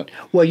really? thing. Yep.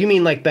 Well, you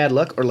mean like bad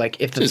luck, or like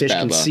if the Just fish bad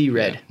can luck. see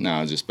red? Yeah.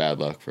 No, just bad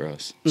luck for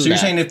us. So you're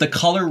saying if the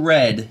color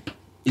red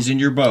is in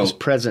your boat... It's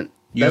present.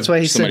 You That's have why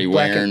he said Somebody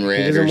black wearing and he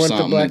red doesn't or want the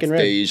something. black and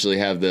red. They usually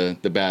have the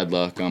bad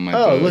luck on my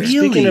Oh, boat. look!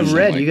 Really? Speaking of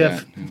red, Something you like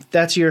got that.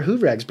 that's your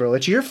Hoorags, bro.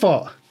 It's your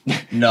fault.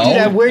 No. Dude,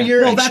 I wear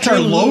your well, that's our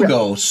extreme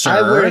logo, Hoorag- sir.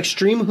 I wear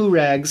extreme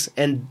Hoorags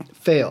and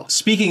fail.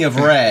 Speaking of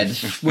red,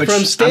 which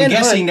From Stan I'm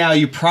guessing Hunt- now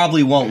you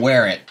probably won't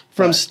wear it.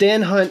 From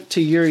Stan Hunt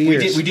to your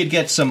ears. We did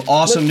get some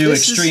awesome Look, new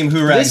this is- extreme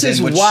Hoorags This is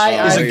in, which why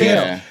is I a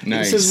fail. gift.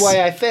 Nice. This is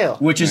why I fail.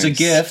 Which is a Nice.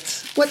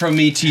 gift What? from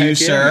me to you, Heck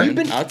yeah, sir.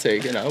 man. I'll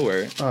take it. I'll wear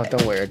it. Oh,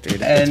 don't wear it,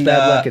 dude. And, it's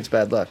bad luck. It's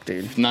bad luck,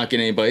 dude. Not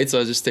getting any bites,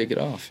 I'll just take it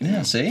off.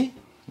 Yeah, see?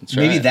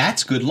 try Maybe it.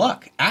 that's good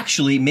luck.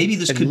 Actually, maybe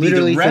this I could be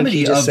literally the think remedy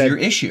he just of said- your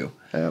issue.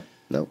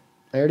 Nope.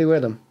 I already wear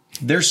them.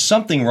 There's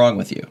something wrong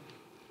with you.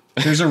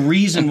 There's a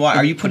reason why.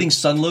 Are you putting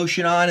sun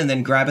lotion on and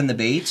then grabbing the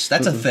baits?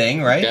 That's a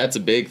thing, right? That's a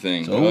big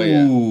thing. Ooh. Oh,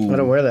 yeah. I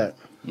don't wear that.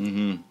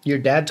 Mm-hmm. Your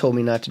dad told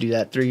me not to do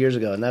that 3 years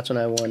ago, and that's when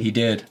I won. He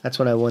did. That's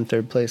when I won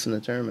third place in the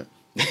tournament.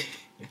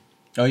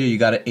 Oh, yeah, you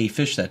got a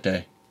fish that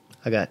day.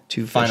 I got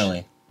 2 fish.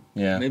 Finally.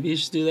 Yeah. Maybe you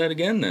should do that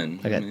again then.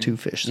 I got 2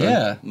 fish. Son.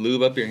 Yeah.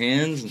 Lube up your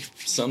hands,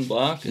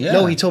 sunblock. Yeah.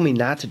 No, he told me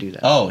not to do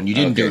that. Oh, and you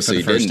didn't Okay, do it for so the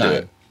you first didn't do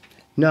time. it.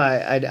 No,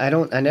 I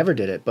don't. I never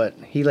did it, but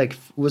he like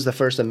was the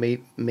first to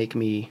make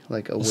me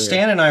like aware.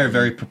 Stan and I are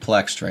very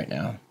perplexed right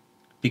now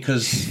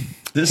because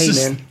this Hey,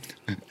 is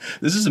man.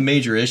 this is a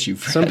major issue.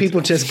 For Some people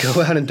just go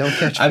out and don't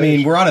catch. I mean,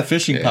 fish. we're on a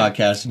fishing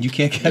podcast, and you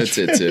can't catch That's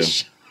it, too.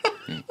 fish.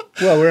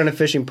 Well, we're on a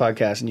fishing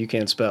podcast and you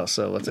can't spell,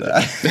 so what's it?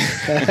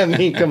 I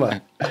mean, come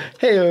on.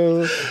 Hey,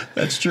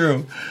 That's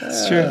true.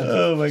 It's true.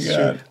 Oh my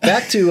god.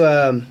 back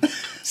to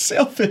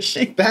Sail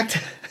fishing.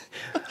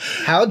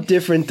 how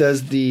different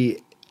does the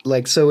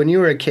like? So when you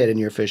were a kid and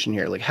you're fishing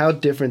here, like how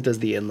different does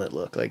the inlet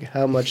look? Like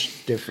how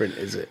much different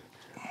is it?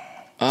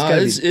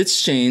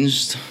 It's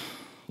changed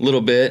a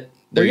little bit.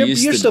 Well,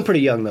 you're still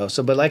pretty young though.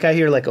 So, but like I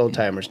hear like old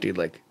timers, dude,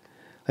 like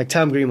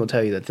Tom Green will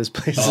tell you that this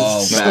place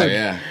Oh, is Oh, so,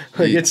 yeah.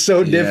 like it's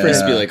so It different.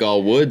 used to be like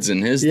all woods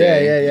in his Yeah,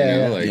 day. yeah, you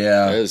know, yeah. Like,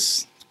 Yeah. That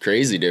was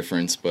crazy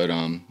difference. But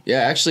yeah,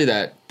 actually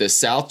the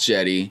South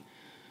Jetty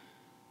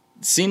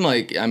seemed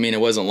like, I mean,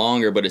 it wasn't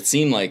longer, but it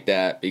seemed like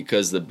that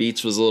because the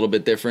beach was a little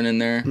bit different in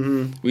there.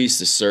 Mm-hmm. We used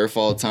to surf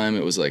all the time.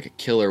 It was like a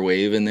killer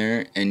wave in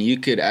there. And you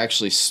could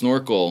actually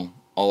snorkel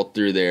all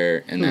through there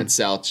in that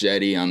South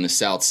Jetty on the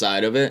south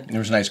side of it. There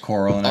was nice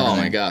coral and Oh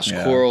everything. my gosh,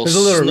 Yeah. coral, There's a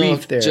little snook,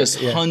 reef there,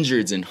 just yeah.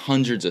 hundreds and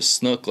hundreds of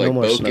snook, like no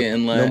more Boca snook.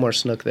 Inlet. No more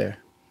snook there.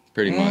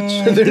 pretty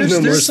much.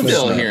 There's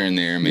still here and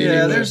there, maybe.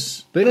 Yeah,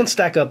 they don't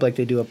stack up like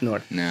they do up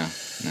north. No,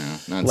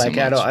 not like so much,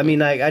 at all. I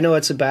mean, I know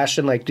at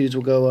Sebastian, like dudes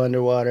will go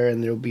underwater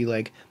and there'll be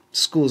like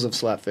schools of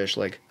slapfish,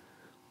 like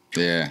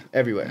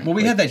everywhere. Well,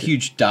 we had that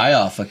huge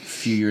die-off a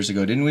few years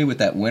ago, didn't we? With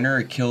that winter,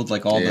 it killed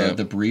like all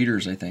the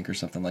breeders, I think, or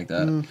something like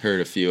that.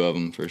 Heard a few of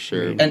them for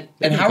sure. And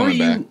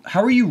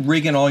how are you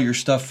rigging all your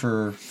stuff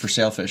for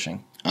sail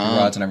fishing,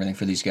 rods and everything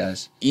for these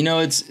guys? You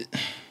know,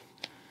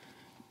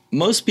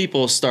 most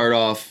people start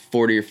off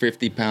 40 or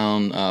 50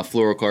 pound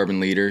fluorocarbon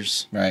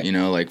leaders, right? You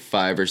know, like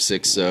 5 or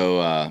 6.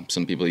 So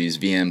some people use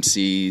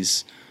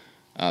VMCs.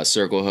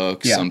 Circle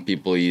hooks. Yeah. Some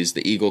people use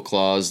the Eagle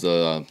Claws,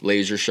 the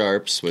laser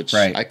sharps, which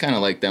I kind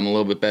of like them a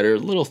little bit better. A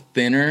little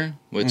thinner,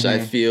 which I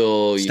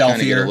feel you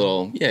kind of get a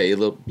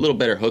little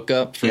better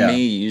hookup for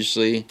me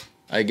usually,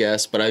 I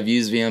guess. But I've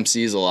used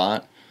VMCs a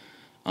lot.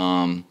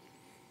 I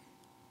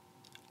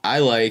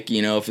like,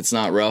 you know, if it's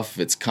not rough, if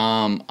it's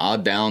calm, I'll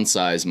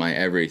downsize my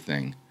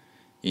everything.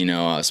 You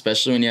know,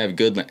 especially when you have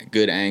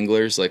good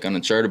anglers, like on a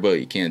charter boat,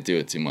 you can't do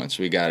it too much.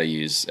 We got to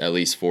use at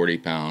least 40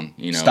 pound,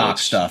 you know. Stock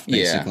stuff,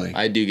 basically. Yeah,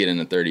 I do get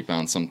into 30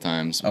 pound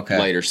sometimes. Okay.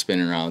 Lighter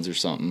spinning rods or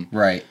something.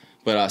 Right.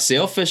 But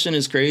sail fishing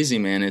is crazy,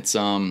 man. It's,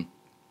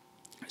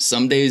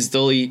 some days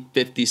they'll eat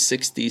 50,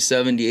 60,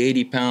 70,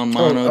 80 pound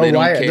mono. They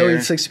wire. don't care. They'll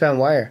eat 60 pound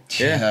wire.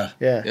 Yeah.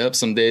 Yep.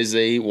 Some days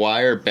they eat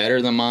wire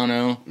better than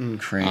mono.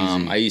 Crazy.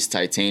 I use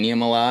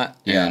titanium a lot,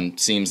 and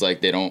seems like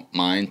they don't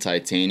mind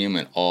titanium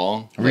at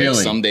all. Really?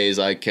 Like some days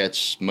I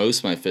catch most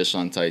of my fish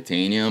on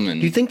titanium.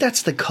 And do you think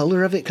that's the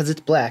color of it? Because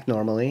it's black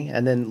normally,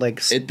 and then like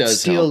it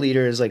does steel help.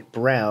 leader is like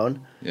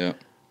brown. Yeah.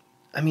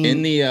 I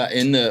mean,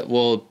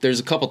 there's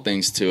a couple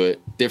things to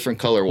it. Different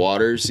color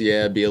waters, be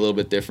a little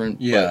bit different.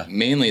 Yeah. But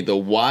mainly the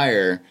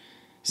wire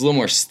is a little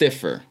more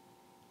stiffer,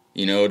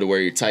 you know, to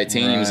where your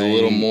titanium is a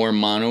little more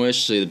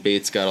mono-ish, so the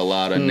bait's got a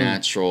lot of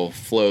natural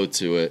flow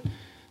to it,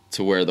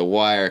 to where the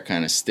wire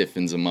kind of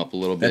stiffens them up a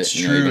little bit. That's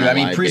true. I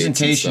mean,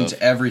 presentation's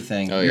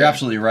everything. You're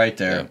absolutely right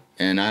there. Yeah.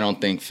 And I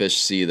don't think fish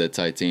see the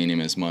titanium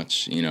as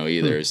much, you know,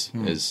 either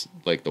as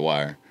like the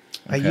wire.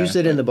 I used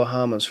it in the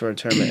Bahamas for a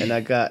tournament, and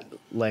I got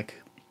like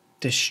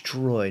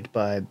destroyed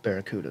by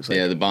barracudas.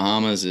 Like, the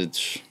Bahamas,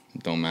 it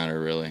don't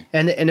matter really.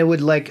 And it would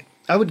like,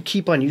 I would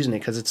keep on using it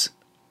because it's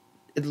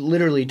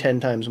literally 10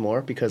 times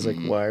more, because like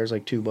wire's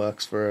like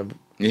 $2 for a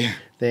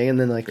thing, and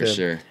then like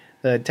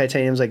the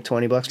titanium's like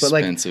 $20, but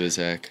expensive as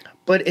heck.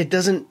 But it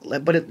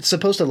doesn't. But it's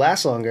supposed to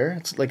last longer.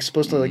 It's like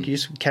supposed to like you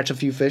catch a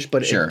few fish.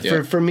 But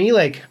for me,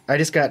 like I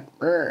just got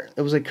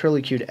it was like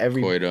curly cued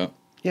every. Coiled up.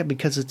 Yeah,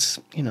 because it's,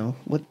 you know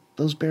what,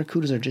 those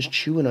barracudas are just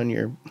chewing on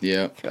your.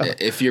 Yeah,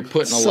 if you're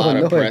putting a lot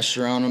of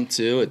pressure on them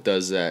too, it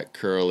does that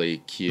curly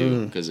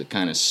cue because it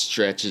kind of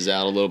stretches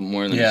out a little bit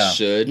more than it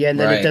should. Yeah, and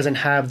then it doesn't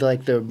have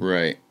like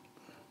the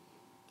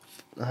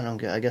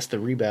I guess the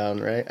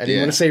rebound, right? I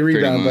didn't want to say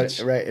rebound, but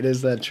it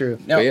is that true.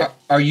 Now,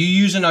 are you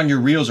using on your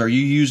reels? Are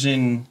you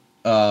using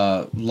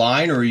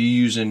line or are you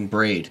using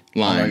braid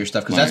on all your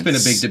stuff? Because that's been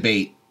a big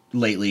debate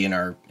lately in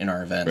our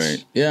events.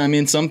 Right. Yeah, I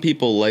mean, some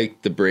people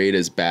like the braid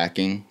as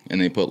backing, and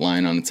they put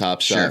line on the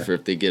top shot for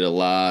if they get a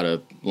lot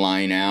of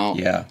line out.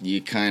 Yeah,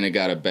 you kind of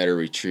got a better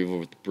retrieval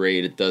with the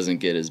braid. It doesn't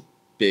get as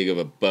big of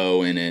a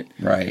bow in it.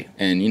 Right.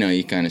 And you know,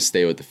 you kind of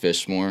stay with the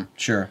fish more.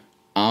 Sure.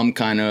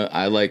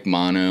 I like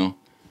mono.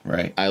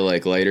 Right. I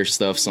like lighter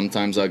stuff.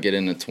 Sometimes I'll get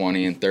into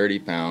 20 and 30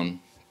 pound.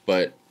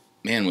 But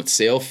man, with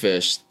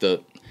sailfish,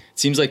 it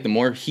seems like the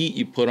more heat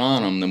you put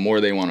on them, the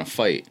more they want to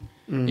fight.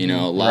 Mm-hmm. You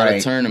know, a lot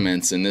of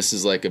tournaments, and this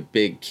is like a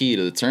big key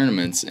to the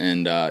tournaments,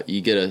 and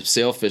you get a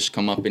sailfish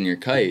come up in your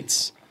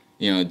kites.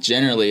 You know,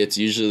 generally it's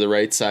usually the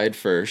right side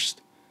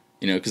first,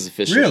 you know, because the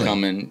fish are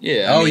coming.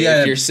 Yeah. I mean,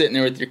 if you're sitting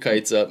there with your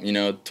kites up, you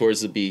know,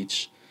 towards the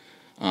beach,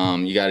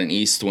 you got an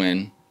east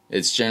wind,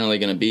 it's generally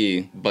going to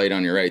be bite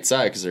on your right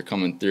side because they're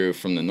coming through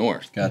from the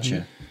north. Gotcha.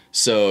 Mm-hmm.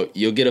 So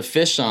you'll get a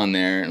fish on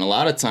there, and a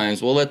lot of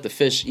times we'll let the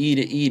fish eat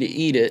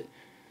it.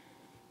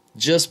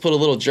 Just put a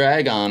little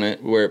drag on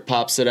it where it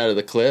pops it out of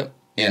the clip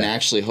and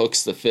actually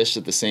hooks the fish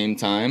at the same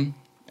time.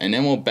 And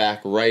then we'll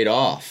back right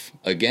off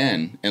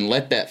again and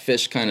let that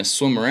fish kind of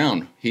swim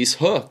around. He's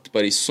hooked,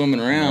 but he's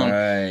swimming around.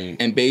 Right.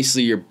 And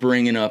basically you're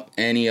bringing up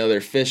any other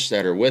fish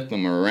that are with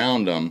them or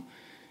around them.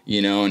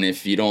 You know, and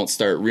if you don't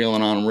start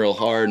reeling on him real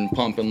hard and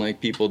pumping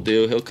like people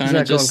do, he'll kind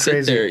of just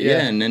sit there.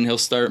 Yeah, and then he'll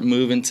start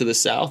moving to the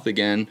south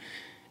again.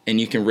 And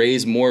you can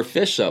raise more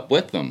fish up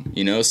with them,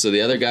 you know. So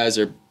the other guys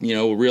are, you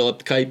know, reel up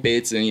the kite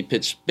baits and you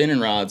pitch spinning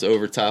rods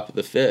over top of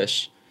the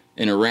fish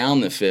and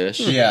around the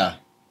fish. Yeah.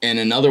 And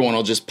another one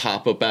will just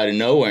pop up out of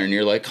nowhere, and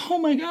you're like, oh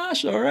my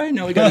gosh, all right,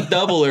 now we got a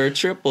double or a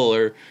triple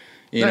or,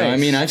 you know, I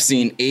mean, I've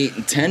seen 8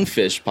 and 10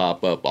 fish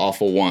pop up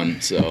off of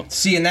one. So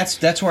see, and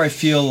that's where I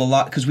feel a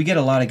lot, because we get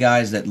a lot of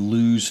guys that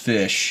lose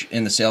fish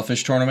in the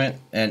sailfish tournament,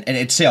 and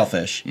it's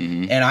sailfish,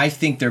 and I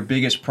think their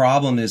biggest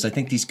problem is I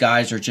think these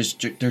guys are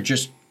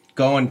just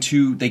going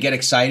to, they get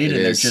excited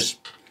and they're just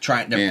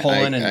trying, they're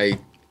pulling.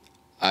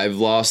 I've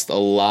lost a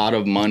lot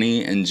of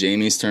money in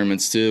Jamie's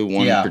tournaments too.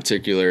 One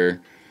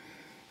particular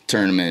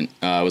tournament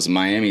was a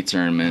Miami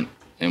tournament,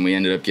 and we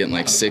ended up getting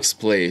like 6th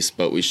place,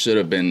 but we should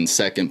have been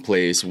 2nd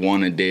place,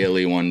 won a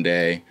daily one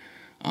day.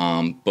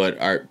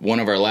 But one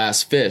of our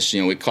last fish,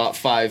 we caught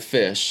 5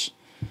 fish,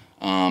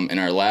 and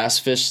our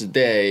last fish of the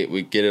day,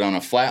 we get it on a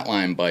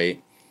flatline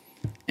bite,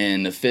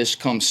 and the fish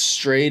comes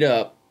straight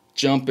up,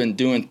 jumping,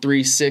 doing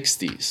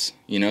 360s,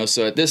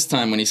 So at this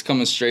time, when he's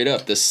coming straight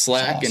up, the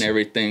slack and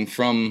everything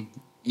from,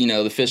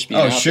 the fish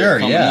being out there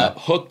coming up,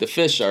 hooked the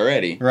fish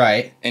already.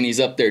 Right. And he's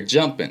up there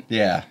jumping.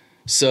 Yeah.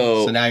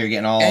 So now you're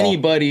getting all...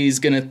 Anybody's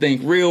going to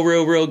think,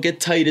 reel, get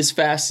tight as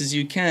fast as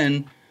you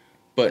can.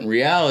 But in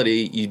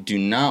reality, you do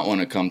not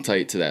want to come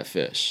tight to that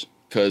fish.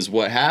 Because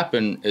what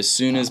happened, as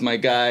soon as my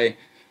guy,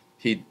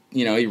 he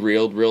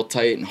reeled real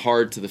tight and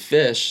hard to the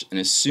fish. And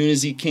as soon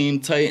as he came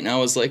tight and I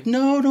was like,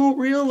 no, don't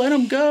reel, let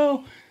him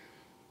go.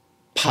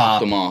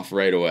 Popped him off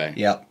right away.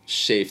 Yep.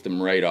 Chafed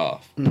him right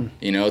off.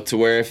 To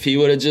where if he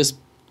would have just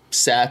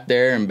sat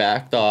there and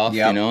backed off,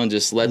 and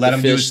just let the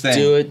fish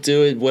do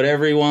it,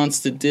 whatever he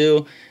wants to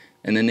do.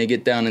 And then they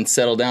get down and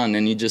settle down.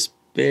 And you just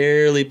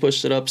barely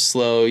push it up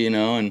slow,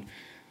 and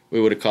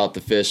we would have caught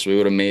the fish. We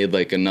would have made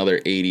like another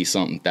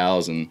 80-something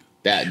thousand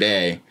that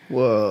day.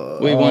 Whoa.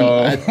 We won.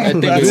 I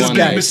think That's we won.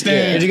 a mistake.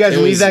 Yeah. Did you guys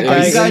leave that guy?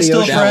 Are you guys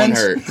still friends?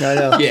 That one hurt. I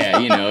know.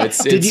 Yeah,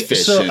 it's fishing.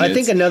 So I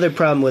think another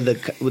problem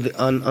with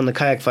on the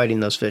kayak fighting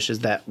those fish is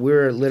that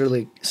we're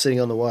literally sitting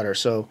on the water.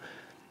 So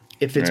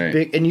if it's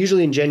big, and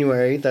usually in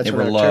January, that's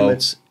when our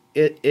tournaments.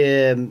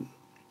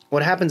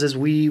 What happens is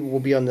we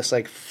will be on this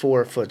like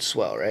 4-foot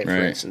swell, right? For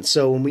instance.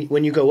 So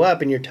when you go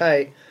up and you're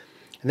tight,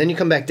 and then you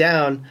come back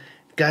down,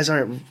 guys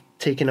aren't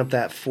taking up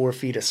that 4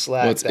 feet of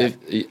slack. Are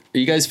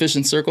you guys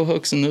fishing circle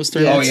hooks in those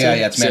tournaments? Yeah. Oh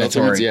yeah, it's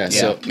mandatory. Yeah.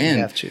 So man,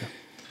 you have to.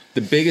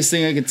 The biggest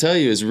thing I can tell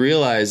you is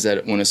realize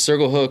that when a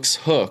circle hook's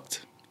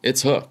hooked,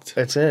 it's hooked.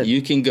 That's it.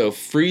 You can go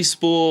free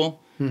spool.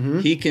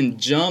 He can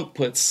jump,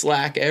 put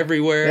slack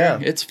everywhere. Yeah.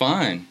 It's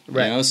fine.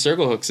 Right.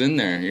 Circle hook's in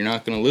there. You're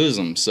not going to lose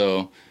them.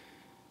 So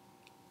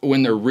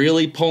when they're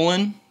really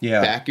pulling,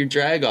 back your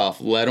drag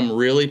off. Let them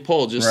really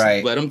pull. Just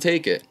let them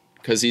take it.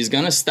 Because he's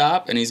going to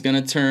stop and he's going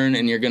to turn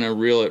and you're going to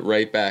reel it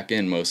right back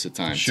in most of the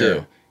time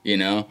too.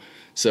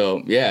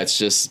 So, yeah, it's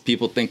just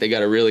people think they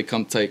got to really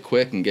come tight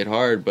quick and get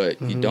hard,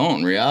 but you don't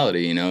in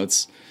reality.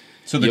 It's...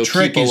 So the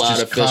trick is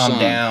just calm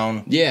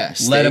down. Yeah,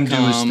 let him do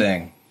his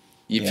thing.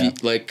 If you,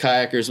 like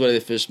kayakers, what do they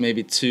fish?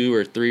 Maybe 2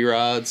 or 3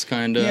 rods,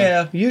 kind of.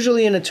 Yeah.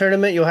 Usually in a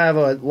tournament, you'll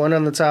have one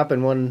on the top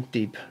and one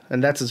deep,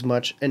 and that's as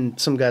much. And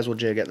some guys will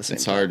jig at the same time.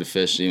 It's hard to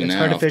fish even now. It's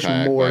hard to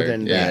fish more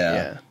than that.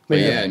 Yeah. But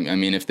I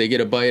mean, if they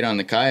get a bite on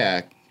the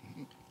kayak,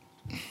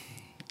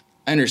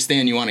 I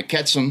understand you want to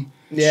catch them.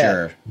 Yeah.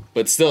 Sure.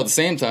 But still, at the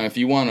same time, if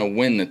you want to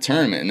win the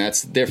tournament, and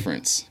that's the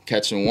difference,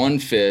 catching one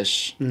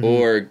fish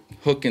or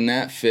hooking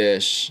that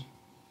fish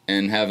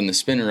and having the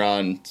spinner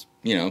rod and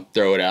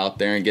throw it out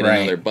there and get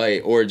another bite,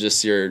 or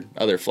just your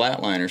other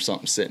flatline or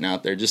something sitting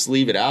out there. Just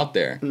leave it out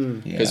there.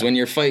 Because when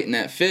you're fighting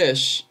that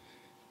fish,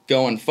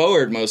 going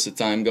forward most of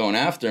the time, going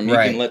after him, you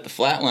can let the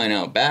flatline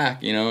out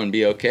back, and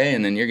be okay,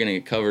 and then you're going to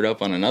get covered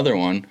up on another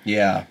one.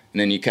 Yeah.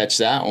 And then you catch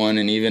that one,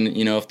 and even,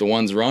 if the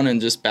one's running,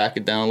 just back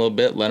it down a little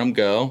bit, let them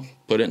go,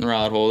 put it in the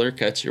rod holder,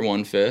 catch your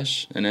one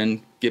fish, and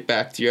then get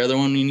back to your other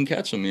one and you can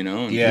catch them,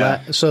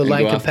 And, so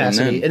line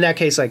capacity. In that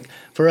case, like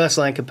for us,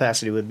 line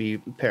capacity would be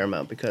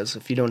paramount because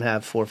if you don't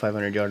have 400 or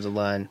 500 yards of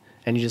line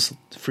and you just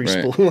free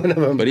spool one of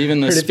them, but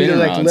even the spinning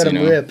rods, let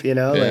him rip,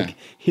 like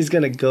he's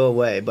gonna go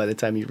away by the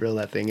time you reel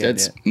that thing in.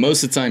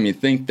 Most of the time you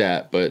think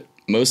that, but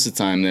most of the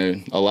time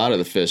a lot of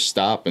the fish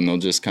stop and they'll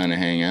just kind of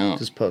hang out,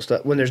 just post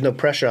up when there's no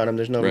pressure on them.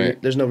 There's no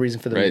reason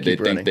for them to keep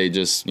running. They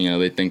just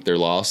they think they're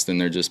lost and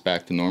they're just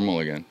back to normal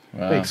again.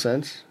 Wow. Makes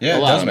sense. Yeah, a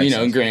lot of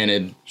them,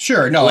 granted.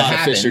 Sure, a lot of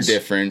fish are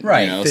different,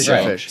 right?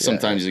 Fish,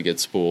 sometimes you get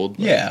spooled.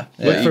 But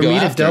for me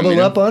to double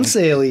up on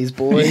salies,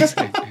 boys.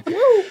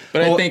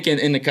 But I think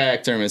in the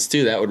kayak tournaments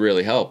too, that would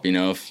really help.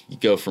 If you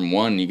go from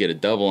one, and you get a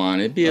double on,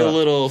 it'd be a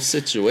little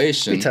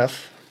situation. Be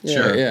tough. Yeah.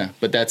 Sure, yeah.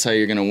 But that's how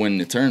you're going to win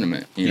the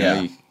tournament.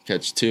 You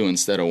catch 2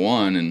 instead of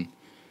 1,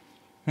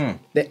 and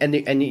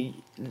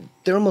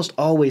they're almost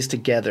always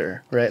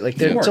together, right? Like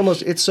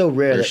it's so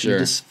rare that you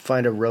just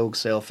find a rogue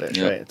sailfish,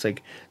 right? It's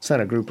like it's not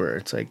a grouper.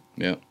 It's like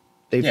they're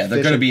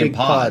going to be in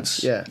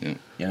pods. Yeah.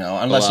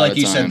 Unless like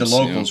you said, the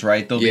locals,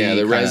 right? They'll be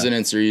the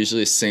residents are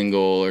usually single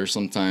or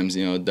sometimes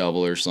a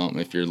double or something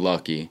if you're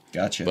lucky.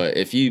 Gotcha. But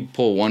if you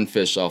pull one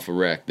fish off a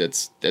wreck,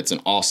 that's an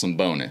awesome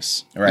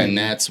bonus, right? And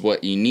that's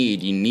what you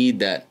need. You need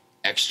that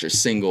extra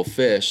single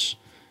fish.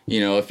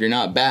 If you're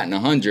not batting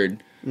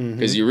 100.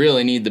 Because you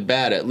really need to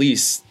bat at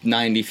least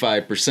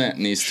 95%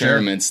 in these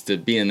tournaments to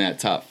be in that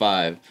top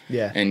 5.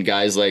 Yeah. And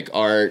guys like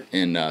Art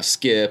and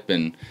Skip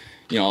and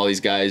all these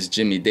guys,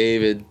 Jimmy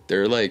David,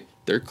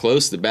 they're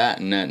close to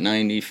batting that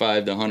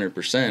 95 to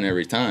 100%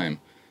 every time.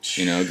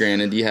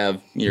 Granted you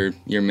have your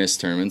missed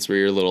tournaments where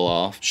you're a little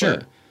off.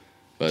 Sure.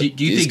 But do you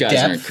these think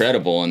guys are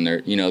incredible, and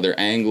they're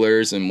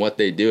anglers, and what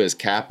they do as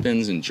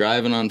captains and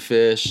driving on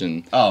fish,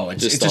 and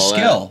it's a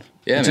skill.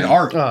 Yeah, it's man. an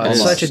art. Oh, it's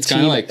such a It's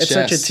kinda team. like It's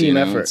chess, such a team you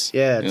know, effort.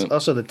 Yeah, it's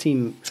also the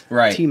team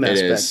team It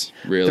aspect. is.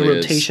 Really the is.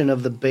 rotation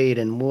of the bait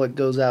and what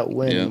goes out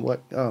when. Yeah. And what?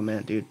 Oh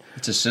man, dude.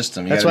 It's a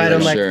system. You That's gotta why I be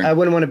don't like. sure. I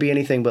wouldn't want to be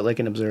anything but like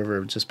an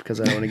observer, just because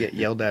I don't want to get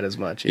yelled at as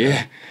much. You know?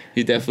 Yeah,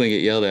 you definitely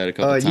get yelled at a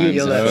couple Oh, times. you get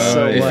yelled at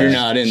so if much. you're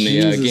not in the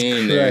Jesus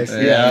game Christ.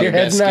 there. Yeah, if your the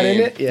head's best not in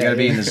game. it. Yeah, You gotta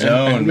be in the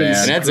zone, man.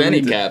 And that's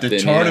any captain. The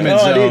you know. tournament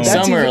Oh, dude, zone.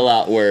 that's Some are even- a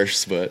lot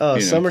worse, but Oh,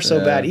 you know. some are so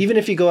Yeah. bad. Even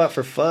if you go out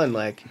for fun,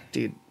 like,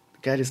 dude,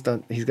 the guy just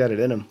don't. He's got it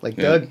in him. Like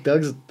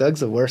Doug's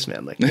the worst,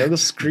 man. Like Doug will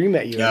scream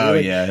at you. Oh, You're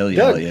like, yeah, he'll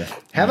yell Doug, at you.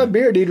 have a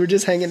beer, dude. We're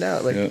just hanging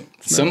out. Like, Yeah.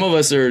 Some of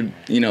us are,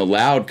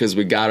 loud because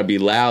we got to be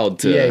loud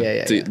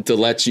to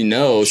let you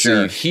know, so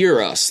Sure. you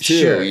hear us too.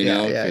 Sure, You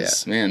know, yeah.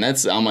 'cause, man,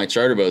 that's on my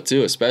charter boat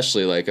too.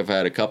 Especially like I've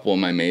had a couple of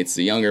my mates,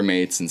 the younger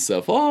mates and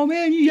stuff. Oh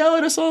man, you yell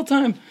at us all the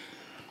time.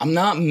 I'm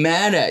not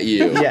mad at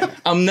you. Yeah.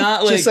 I'm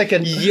not Just like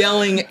a-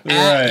 yelling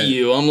at Right.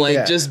 you. I'm like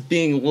Yeah. just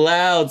being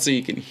loud so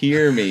you can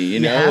hear me. You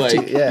know, have to,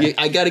 like yeah.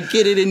 I got to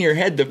get it in your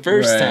head the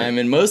first Right. time,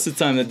 and most of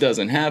the time that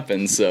doesn't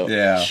happen. So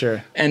Yeah.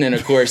 sure. and then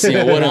of course,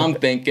 what I'm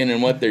thinking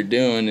and what they're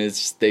doing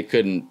is they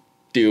couldn't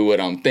do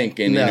what I'm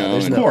thinking. No, you know,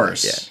 there's and- Of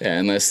course. yeah,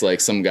 unless like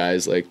some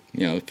guys like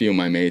a few of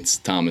my mates,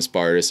 Thomas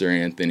Bardis or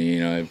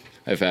Anthony,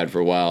 I've had for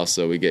a while,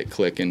 so we get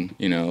clicking,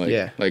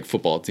 like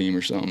football team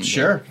or something.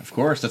 Sure, of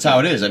course. That's how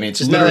it is. I mean,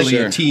 it's not literally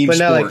like- a team But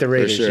sport. not like the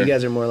Raiders. sure. You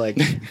guys are more like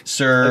a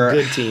Sir,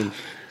 good team.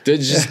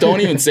 Just don't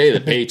even say the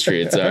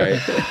Patriots, all right?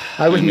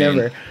 I would mean-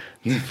 never.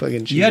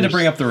 Fucking. you had to cheaters.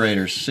 bring up the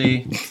Raiders.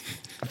 See,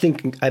 I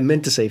think I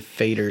meant to say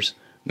faders.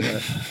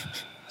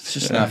 it's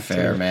just not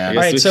fair, I man. guess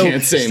All right, we so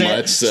can't say Stan,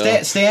 much.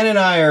 So Stan and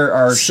I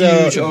are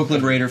So- huge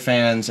Oakland Raider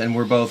fans, and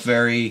we're both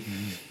very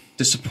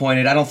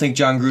disappointed. I don't think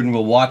John Gruden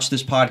will watch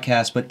this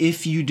podcast, but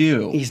if you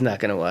do, He's not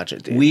gonna watch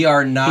it, dude. we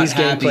are not He's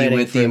game happy planning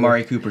with the for-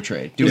 Amari Cooper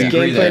trade. Do He's we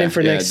game agree planning there?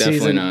 for next definitely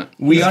season. not.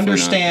 We Definitely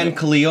understand not.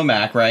 Khalil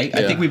Mack, right?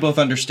 I Yeah. think we both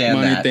understand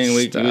Money that. thing,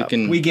 we Stop.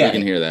 can We get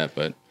it. hear that,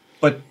 but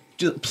But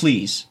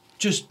please,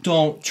 just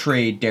don't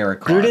trade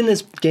Derek Carr. Gruden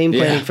is game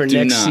planning Yeah, for do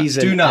next not.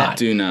 season. Do not.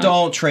 Do not.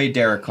 Don't trade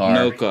Derek Carr.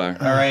 No Carr.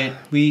 All right.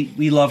 We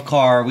love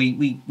Carr. We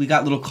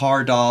got little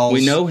Carr dolls.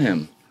 we know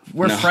him.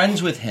 We're No.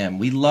 friends with him.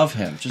 We love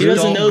him. Just He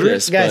doesn't don't- know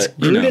this, Guys,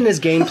 but, you Gruden know. is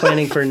game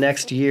planning for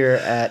next year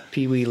at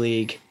Pee Wee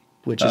League,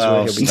 which is where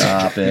Oh, he'll be.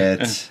 stop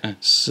it.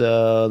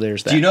 So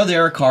there's that. Do you know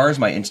Derek Carr is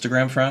my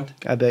Instagram friend?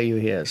 I bet you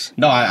he is.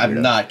 No,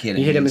 I'm not kidding.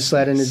 You hit him and He's-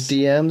 slide in his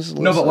DMs.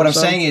 No, but what I'm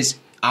saying is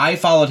I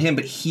followed him,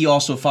 but he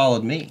also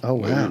followed me. Oh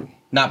wow!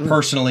 Not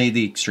personally,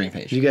 the Extreme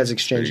page. Did you guys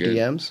exchange Pretty good.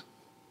 DMs?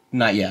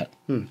 Not yet.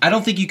 I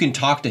don't think you can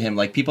talk to him.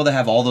 Like people that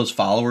have all those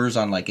followers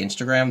on like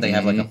Instagram, they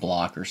have like a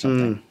block or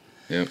something.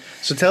 Yep.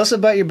 So tell us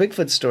about your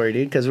Bigfoot story,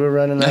 dude, because we're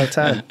running out of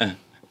time.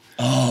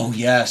 Oh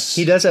yes.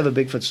 He does have a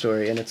Bigfoot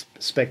story, and it's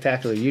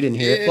spectacular. You didn't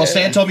hear it. Well,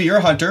 Stan told me you're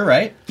a hunter,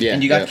 right? Yeah,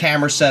 And you got yeah.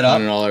 cameras set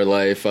Hunted up. all our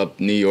life up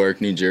New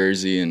York, New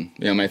Jersey, and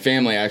my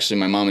family actually,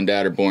 my mom and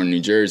dad are born in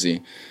New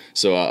Jersey,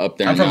 so up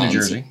there I'm in the from New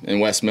mountains Jersey. in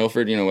West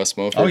Milford. You know West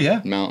Milford? Oh,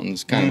 yeah.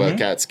 Mountains, kind of a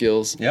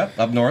Catskills. Yep,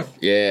 up north.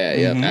 Yeah,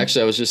 yeah.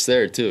 Actually, I was just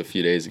there too a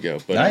few days ago.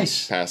 But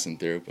Nice. passing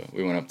through. But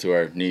we went up to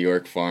our New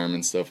York farm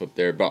and stuff up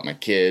there. Brought my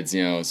kids.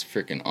 It was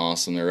freaking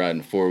awesome. They're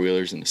riding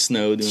 4-wheelers in the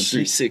snow, doing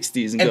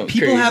 360s and And going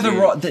people crazy.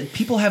 have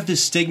people have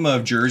this stigma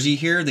of Jersey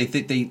here. They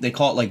think they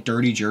call it like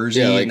dirty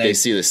Jersey. Yeah, like and they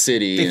see the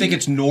city. they think and-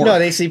 it's north. No,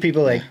 they see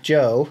people like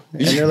Joe,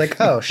 and they're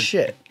like, "Oh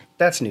shit,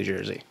 that's New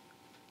Jersey."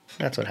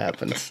 That's what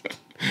happens.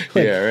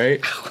 yeah,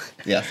 right.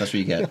 Yeah, that's what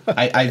you get.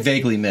 I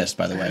vaguely missed,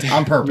 by the way,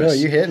 on purpose. No,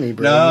 you hit me,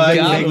 bro. No, I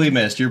You hit me. vaguely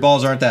missed. Your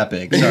balls aren't that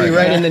big. Sorry.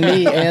 right in the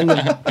knee and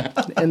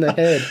the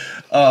head.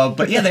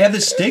 But yeah, they have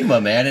this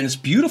stigma, man, and it's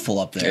beautiful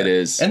up there. It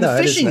is. and No, the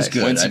it is fishing's nice.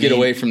 good. Once you I get mean,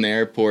 away from the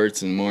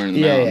airports and more in the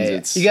Yeah, mountains, yeah.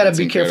 it's You got to it's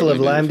be careful of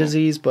incredibly Lyme beautiful.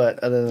 disease, but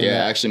other than Yeah,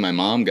 that, actually, my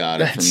mom got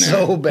it from that's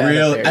there. so bad.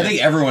 real. up there. I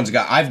think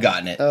I've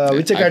gotten it.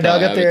 We took I our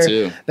dog probably up have it there.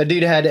 too. The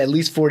dude had at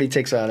least 40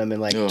 ticks on him in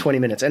like Oh, 20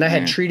 minutes. And I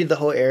had man. treated the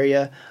whole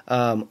area.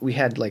 We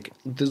had like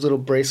this little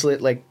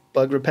bracelet, like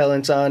bug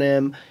repellents on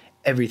him,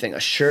 everything. A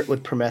shirt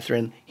with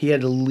permethrin. He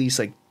had at least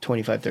like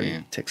 25, 30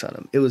 Damn. ticks on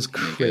him. It was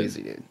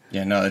crazy, dude.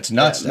 Yeah, no, it's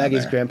nuts. down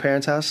Maggie's there.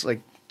 grandparents' house,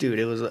 like, dude,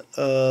 it was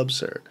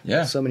absurd.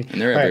 Yeah. So many.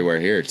 And they're All right, everywhere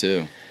here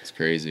too. It's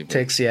crazy. But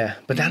Ticks, yeah.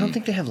 But I don't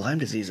think they have Lyme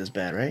disease as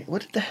bad, right?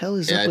 What the hell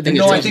is Yeah, up I with think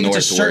the it's No, I up think it's a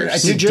north certain. worse.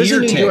 It's New a Jersey, deer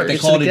New tick. York. They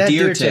it's call the it a dead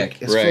deer tick.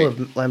 It's Right. full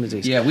of Lyme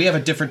disease. Yeah, we have a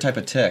different type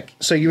of tick.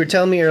 So you were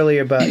telling me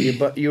earlier about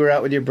you were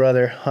out with your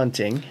brother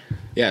hunting.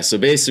 Yeah, so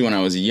basically when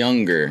I was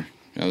younger,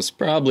 I was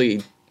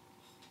probably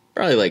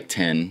like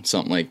 10,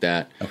 something like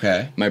that.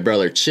 Okay. My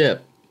brother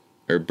Chip,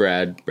 or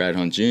Brad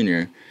Hunt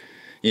Jr.,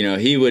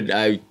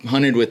 I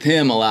hunted with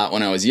him a lot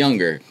when I was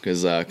younger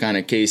because kind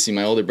of Casey,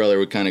 my older brother,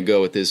 would kind of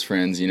go with his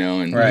friends,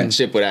 and, Right. and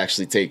Chip would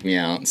actually take me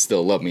out and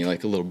still love me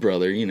like a little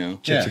brother, Chip's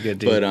Yeah. a good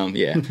dude. But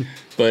yeah,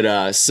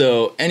 but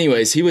so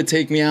anyways, he would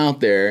take me out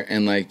there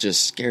and like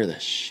just scare the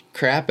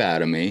crap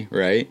out of me,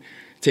 right?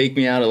 Take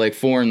me out at like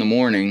 4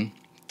 a.m,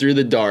 through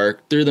the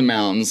dark, through the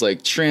mountains,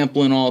 like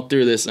trampling all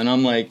through this, and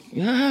I'm like,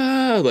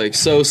 like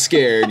so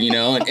scared, you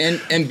know.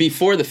 And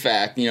before the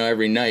fact, you know,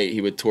 every night he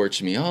would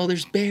torture me. Oh,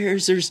 there's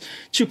bears, there's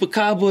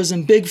chupacabras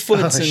and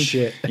Bigfoots, and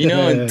shit. you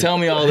know, and tell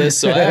me all this.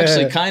 So I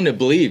actually kind of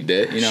believed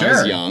it. You know, I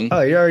was young.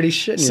 Oh, you're already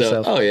shitting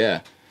yourself. Oh yeah.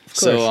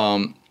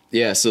 So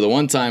so the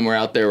one time we're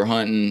out there, we're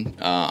hunting.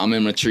 I'm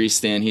in a tree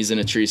stand. He's in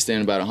a tree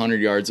stand about 100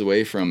 yards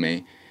away from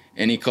me,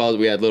 and he called.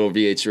 We had little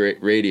VH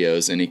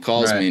radios, and he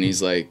calls me, and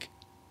he's like,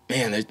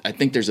 man, I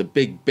think there's a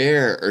big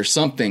bear or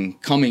something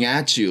coming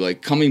at you,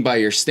 like coming by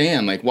your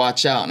stand, like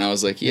watch out. And I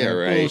was like, yeah,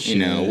 right, bullshit,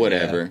 you know,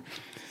 whatever. Yeah.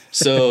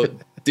 So,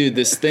 dude,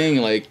 this thing,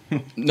 like,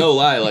 no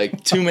lie,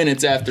 like 2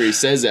 minutes after he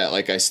says that,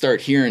 like I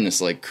start hearing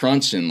this like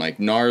crunching, like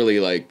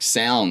gnarly, like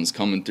sounds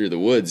coming through the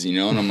woods, you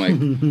know, and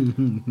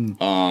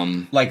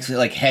I'm like,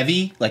 like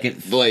heavy, like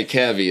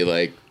heavy,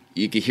 like.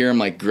 You could hear him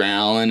like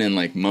growling and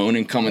like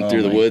moaning coming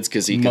through the woods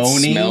because he could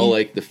smell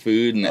like the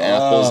food and the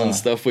apples and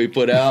stuff we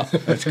put out.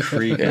 That's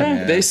creepy.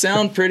 Yeah, they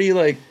sound pretty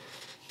like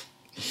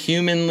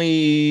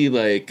humanly,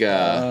 like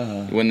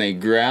when they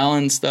growl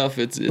and stuff.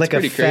 It's like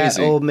pretty a fat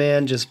crazy. old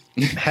man just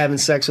having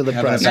sex with a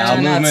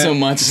prostitute. Not so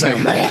much. Like,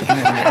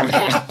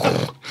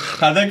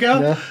 how'd that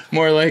go? No?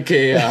 More like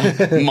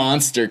a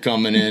monster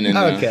coming in and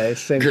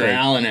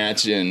growling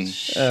at you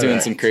and doing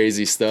some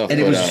crazy stuff. And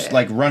it was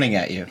like running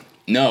at you.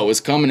 No, it was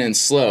coming in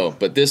slow,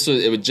 but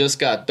it just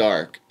got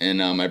dark, and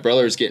my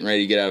brother was getting ready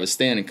to get out of his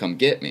stand and come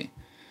get me.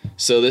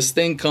 So this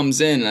thing comes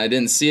in, and I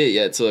didn't see it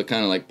yet till it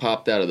kind of like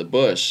popped out of the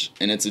bush,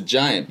 and it's a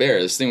giant bear.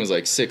 This thing was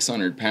like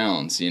 600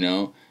 pounds, you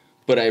know,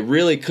 but I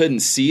really couldn't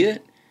see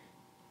it,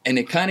 and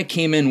it kind of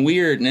came in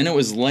weird, and then it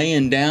was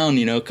laying down,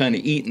 you know, kind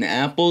of eating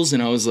apples,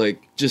 and I was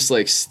like, just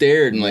like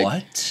stared, and like,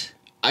 what?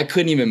 I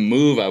couldn't even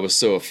move. I was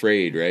so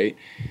afraid, right?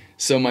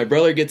 So my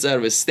brother gets out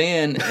of his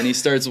stand, and he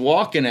starts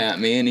walking at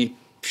me, and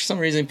for some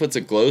reason, he puts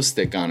a glow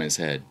stick on his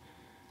head.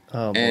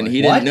 Oh, boy. And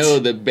he didn't know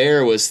the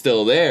bear was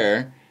still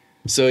there.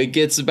 So he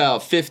gets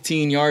about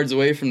 15 yards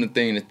away from the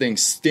thing, and the thing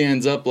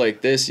stands up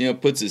like this, you know,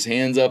 puts his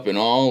hands up and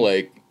all,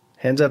 like...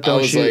 Hands up,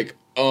 don't shoot. I was like,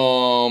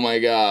 oh my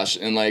gosh.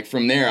 And like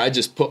from there, I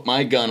just put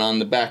my gun on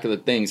the back of the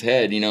thing's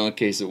head, you know, in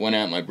case it went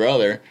at my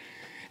brother.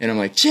 And I'm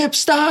like, Chip,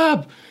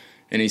 stop!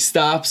 And he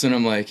stops,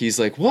 and he's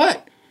like,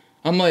 what?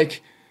 I'm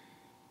like...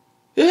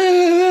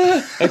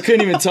 I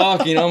couldn't even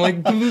talk, you know. I'm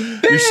like, bear!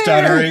 You're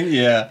stuttering,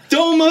 yeah.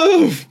 Don't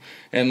move.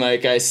 And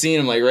like I seen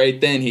him, like right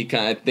then he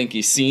kind of think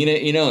he's seen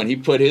it, you know, and he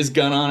put his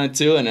gun on it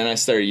too. And then I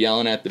started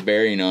yelling at the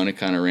bear, you know, and it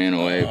kind of ran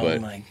away. Oh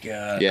but my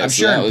god! Yeah, I'm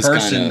so sure in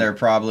person they're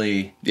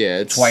probably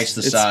twice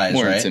the size,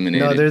 more right?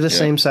 Intimidating. No, they're the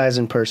same size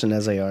in person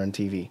as they are on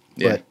TV,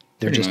 but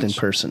they're just in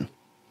person.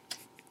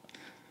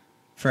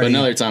 But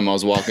another time I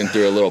was walking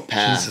through a little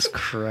path. Jesus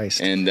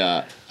Christ. And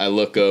I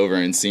look over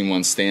and seen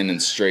one standing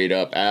straight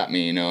up at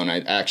me, you know, and I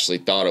actually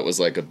thought it was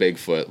like a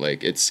Bigfoot.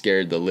 Like, it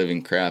scared the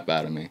living crap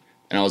out of me.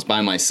 And I was by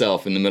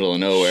myself in the middle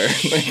of nowhere.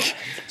 Like,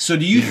 so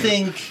do you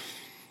think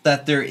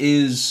that there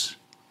is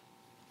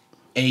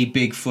a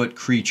Bigfoot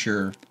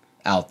creature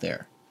out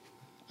there?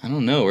 I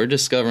don't know. We're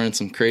discovering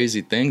some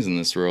crazy things in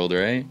this world,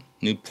 right?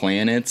 New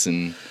planets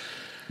and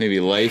maybe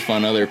life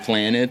on other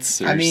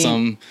planets or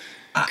some...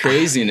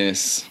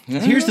 craziness.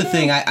 Here's the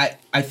thing.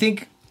 I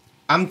think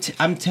I'm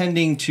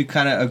tending to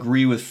kind of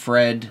agree with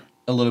Fred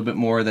a little bit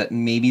more that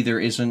maybe there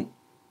isn't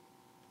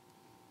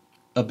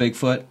a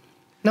Bigfoot.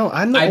 No,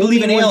 I'm not. I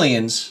believe in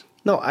aliens.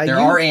 No, there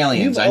are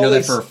aliens. I know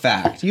that for a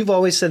fact. You've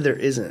always said there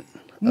isn't.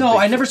 No,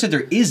 I never said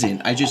there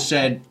isn't. I just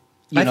said.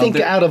 I think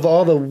out of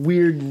all the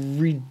weird,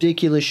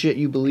 ridiculous shit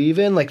you believe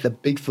in, like the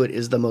Bigfoot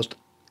is the most,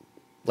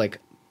 like,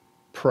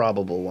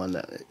 probable one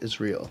that is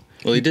real.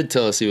 Well, he did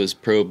tell us he was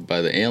probed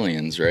by the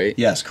aliens, right?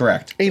 Yes,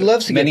 correct. He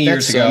loves to many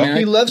years ago.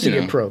 He loves to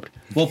get probed.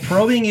 Well,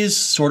 probing is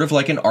sort of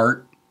like an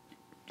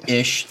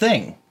art-ish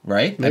thing,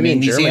 right? Maybe in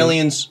these Germany.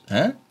 aliens,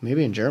 huh?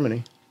 Maybe in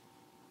Germany.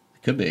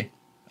 Could be.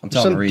 I'm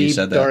telling Marie you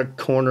said that. Some deep, dark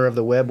corner of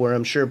the web where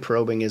I'm sure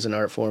probing is an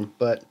art form,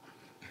 but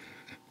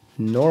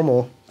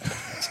normal,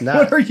 it's not.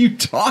 What are you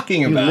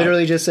talking about? You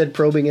literally just said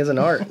probing is an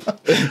art.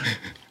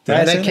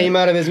 That came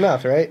out of his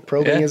mouth, right?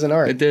 Probing is an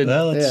art. It did.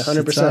 Well,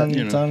 100%.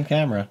 It's on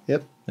camera.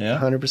 Yep. Yeah.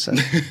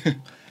 100%.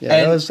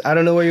 Yeah, I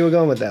don't know where you were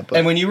going with that. But.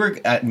 And when you were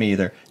at me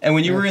either, and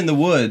when you were in the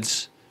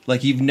woods,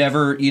 like you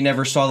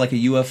never saw like a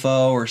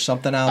UFO or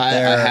something out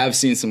there. I have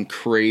seen some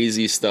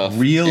crazy stuff.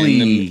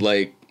 Really?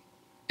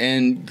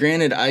 And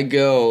granted, I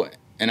go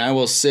and I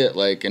will sit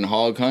like and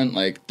hog hunt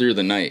like through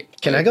the night.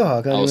 Can I go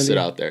hog hunting? I'll sit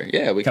out there.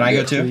 Yeah, we can. I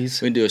go too? We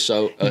can do a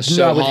show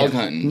hog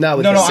hunting.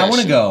 No, I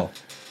want to go.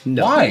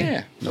 No. Why?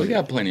 Yeah, we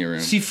got plenty of room.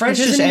 See, Fred's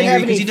just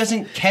angry because he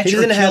doesn't catch or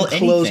kill anything. He doesn't have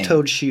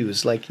closed-toed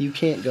shoes. Like, you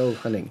can't go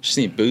hunting. Just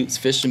need boots,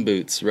 fishing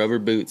boots, rubber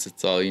boots.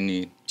 That's all you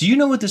need. Do you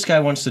know what this guy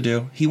wants to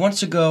do? He wants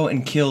to go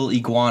and kill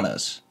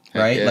iguanas,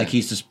 right? Yeah. Like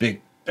he's this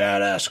big,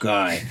 badass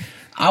guy.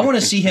 I want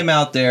to see him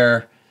out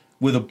there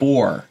with a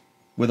boar,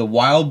 with a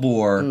wild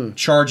boar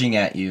charging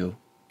at you.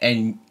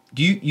 And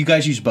do you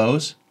guys use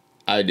bows?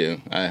 I do.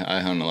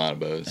 I hunt a lot of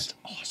bows. That's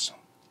awesome.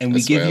 And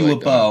we give you a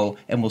bow,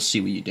 and we'll see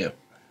what you do.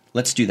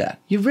 Let's do that.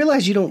 You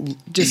realize you don't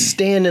just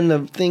stand in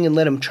the thing and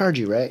let them charge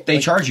you, right? They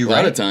charge you, a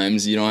right? lot of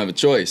times you don't have a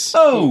choice.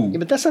 Oh! Yeah,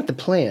 but that's not the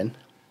plan.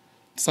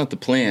 It's not the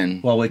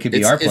plan. Well, it could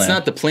be our plan. It's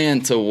not the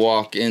plan to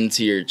walk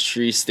into your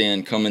tree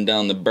stand coming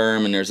down the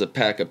berm and there's a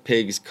pack of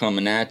pigs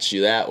coming at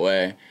you that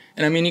way.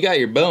 And I mean, you got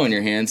your bow in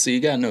your hand, so you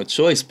got no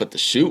choice but to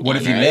shoot one. What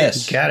if you right?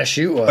 miss? You gotta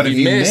shoot one. But If if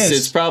you you miss, miss-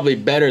 it's probably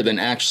better than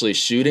actually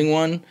shooting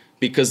one,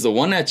 because the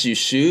one that you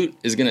shoot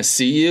is going to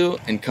see you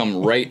and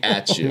come right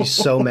at you. He's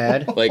so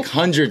mad. Like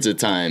hundreds of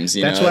times,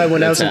 That's know, why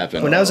when I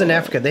happened. was in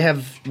Africa, they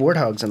have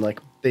warthogs and like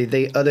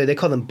they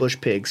call them bush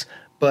pigs.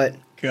 But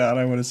God,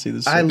 I want to see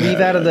this. I leave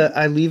out of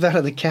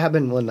the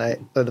cabin one night,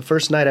 or the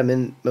first night I'm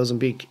in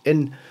Mozambique,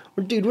 and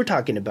we're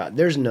talking about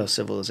there's no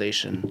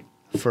civilization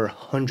for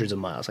hundreds of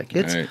miles. Like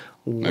it's Right.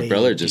 way My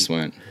brother deep. just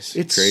went.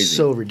 It's crazy.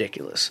 so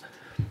ridiculous.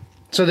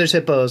 So there's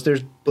hippos,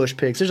 there's bush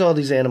pigs, there's all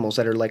these animals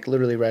that are like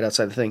literally right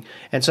outside the thing.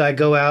 And so I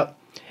go out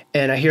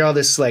and I hear all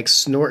this like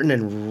snorting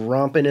and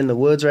romping in the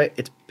woods, right?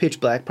 It's pitch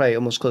black, probably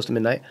almost close to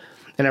midnight.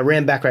 And I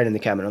ran back right in the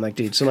cabin. I'm like,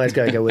 dude, somebody's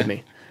got to go with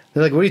me.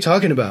 They're like, what are you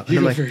talking about? And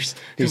I'm like, first.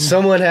 dude,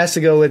 someone has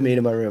to go with me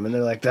to my room. And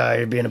they're like,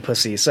 you're being a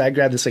pussy. So I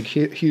grabbed this like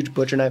huge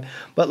butcher knife.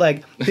 But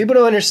like, people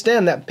don't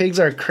understand that pigs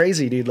are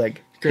crazy, dude.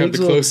 Like, Grab pigs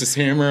the closest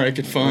hammer I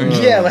could find.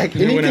 yeah, like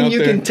And I went anything out you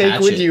there. can take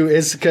Hatchet. with you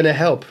is gonna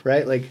help,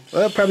 right? Like,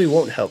 well, it probably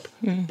won't help,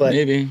 but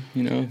Maybe,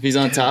 if he's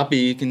on top of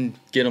you, you can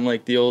get him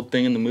like the old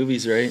thing in the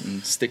movies, right?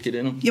 And stick it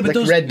in him. Yeah, but like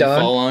those Red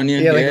Dawn, fall on you?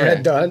 Yeah, like Yeah.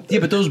 Red Dawn. Yeah,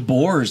 but those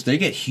boars, they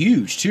get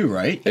huge too,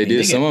 right? They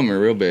do. Some of them are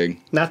real big.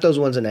 Not those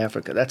ones in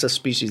Africa. That's a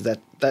species that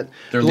They're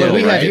the little, one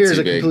we have right? here is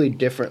Too a big. completely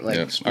different. Like,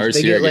 Yep. species. Ours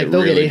they here get like get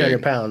they'll really get 800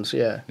 big. pounds.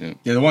 Yeah. Yeah,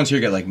 the ones here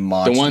get like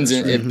monsters. The ones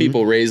right? if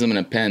people raise them in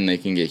a pen, they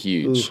can get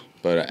huge. Ooh.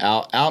 But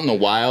out in the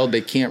wild,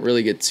 they can't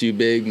really get too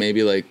big.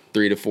 Maybe like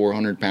 300 to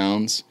 400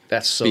 pounds.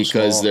 That's so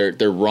because small.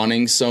 they're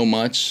running so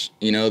much.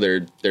 They're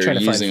Trying to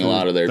find using a food.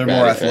 lot of their. They're body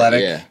more fat.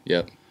 athletic. Yeah.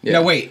 Yep. Yeah.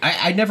 No, wait.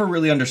 I never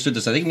really understood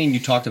this. I think me and you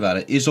talked about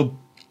it. Is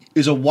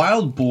a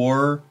wild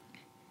boar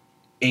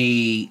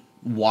a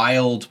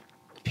wild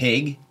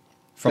pig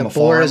from The a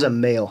boar farm? is a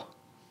male.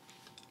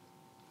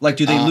 Like,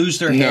 do they lose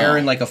their hair no.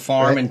 in like a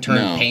farm Right. and turn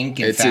No, pink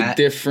and it's fat? a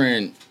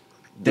different.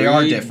 They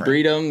are different.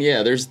 Breed them.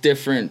 Yeah, there's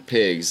different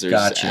pigs. There's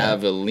Gotcha.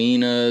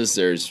 Avelinas.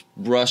 There's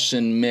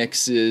Russian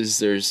mixes.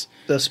 There's.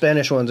 The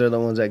Spanish ones are the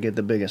ones that get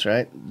the biggest,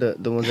 right? The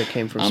ones that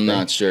came from I'm Spain.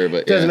 not sure, but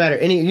It doesn't yeah.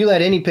 matter. You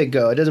let any pig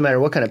go. It doesn't matter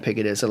what kind of pig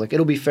it is. So like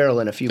it'll be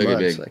feral in a few They'll get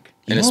months. big. Like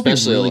And You know what'd be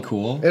especially really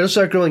cool. it'll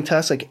start growing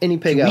tusks like any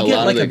pig We out. get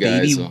lot like of a the guys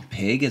baby will-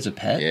 pig as a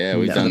pet. Yeah,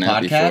 we've for done the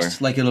that podcast.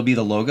 before. Like it'll be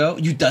the logo.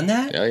 You done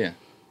that? Oh yeah,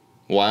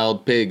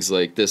 wild pigs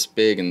like this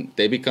big, and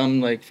they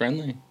become like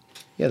friendly.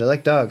 Yeah, they're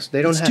like dogs.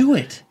 They don't Let's have. do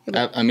it.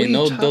 I mean,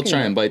 What are you they'll talking try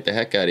about? and bite the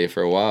heck out of you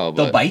for a while.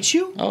 But, They'll bite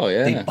you? Oh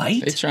yeah, They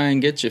bite? They try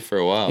and get you for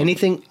a while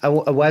Anything. A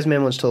wise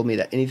man once told me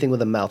that anything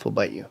with a mouth will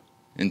bite you.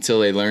 until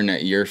they learn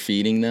that you're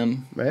feeding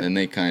them, Right. and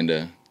they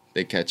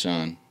catch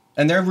on.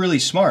 And they're really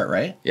smart,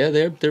 right? Yeah,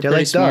 they're They're pretty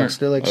like smart. dogs.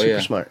 They're like Oh, super yeah.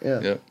 smart. Yeah.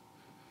 Yep.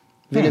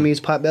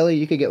 Vietnamese potbelly,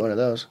 you could get one of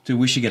those. Dude,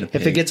 we should get a pig.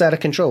 If it gets out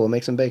of control, we'll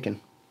make some bacon.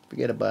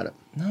 Forget about it.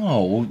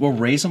 No, we'll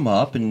raise them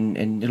up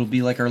and it'll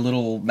be like our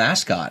little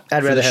mascot I'd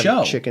for rather the have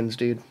show. chickens,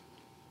 dude.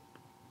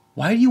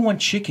 Why do you want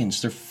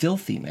chickens? They're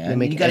filthy, man. They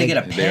make You got to get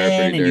a eggs. They are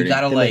pen pretty and you dirty.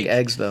 got to They like. make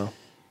eggs though.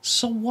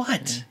 So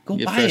what? Go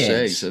Get buy fresh eggs.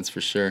 eggs, that's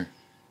for sure.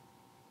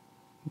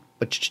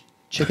 But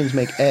chickens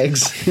make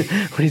eggs.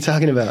 What are you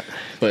talking about?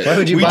 But Why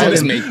would you we buy just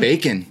them? make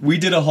bacon. We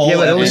did a whole Yeah,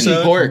 but only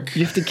episode. pork.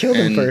 You have to kill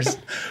them And- first.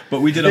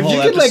 But we did a If whole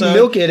you could like episode.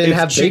 milk it and if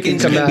have bacon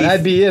chickens come can out, be-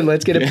 I'd be in.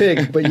 Let's get a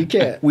pig, but you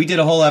can't. We did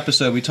a whole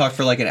episode. We talked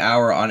for like an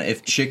hour on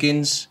if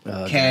chickens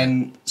Oh,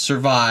 can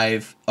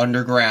survive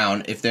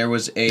underground if there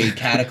was a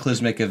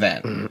cataclysmic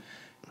event.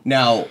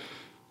 Now,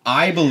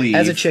 I believe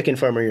As a chicken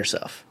farmer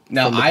yourself.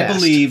 Now, from the I past.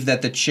 believe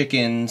that the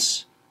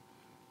chickens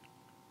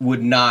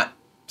would not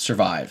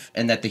survive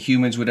and that the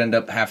humans would end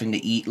up having to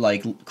eat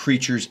like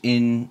creatures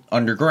in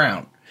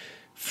underground.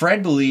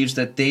 Fred believes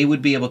that they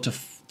would be able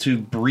to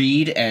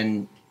breed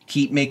and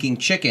keep making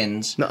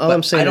chickens. No, all but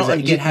I'm saying I don't is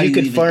that get how you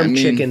could even- farm I mean,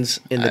 chickens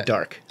in the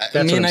dark. That's what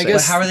I'm I saying. But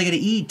guess- how are they going to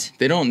eat?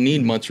 They don't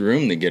need much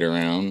room to get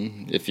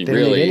around. If you They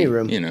don't need really, any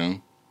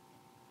room.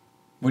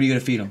 What are you going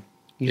to feed them?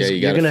 Yeah, you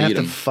You're gotta gonna have feed to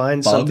 'em.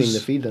 find Bugs? something to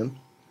feed them.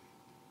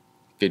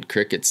 good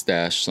cricket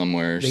stash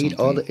somewhere. Or They something. eat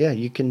all the. Yeah,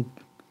 you can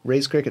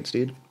raise crickets,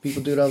 dude.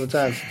 People do it all the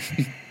time.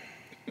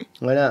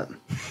 Why not?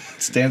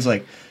 Stan's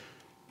like,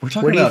 we're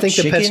talking Where do you about think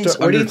the pet chickens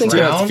store- where do you think- You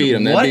have underground? to feed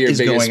 'em. That'd What be your is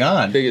going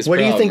on? biggest Where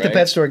do you problem, think the right?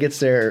 pet store gets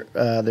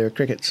their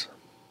crickets?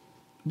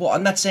 Well,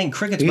 I'm not saying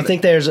crickets. Do you but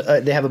think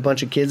they have a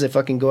bunch of kids that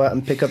fucking go out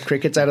and pick up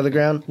crickets out of the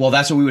ground? Well,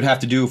 that's what we would have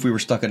to do if we were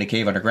stuck in a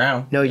cave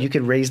underground. No, you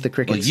could raise the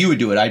crickets. Like you would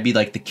do it. I'd be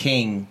like the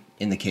king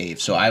in the cave.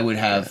 So I would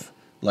have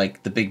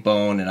like the big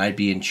bone and I'd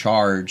be in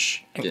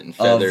charge Getting of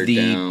feathered the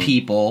down.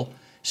 people.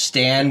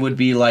 Stan would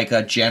be like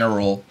a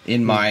general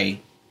in my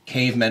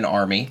caveman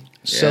army.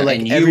 So Yeah. like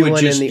And you everyone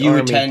would just in the you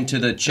army. would tend to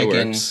the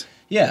chicken. works.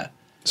 Yeah.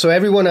 So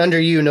everyone under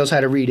you knows how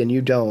to read, and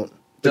you don't.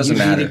 But Doesn't you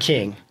matter. Be the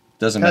king.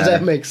 Doesn't How's matter.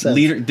 that make sense?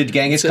 Leader, did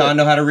Genghis That's it. Khan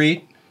know how to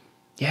read?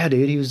 Yeah,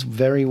 dude, he was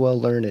very well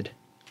learned.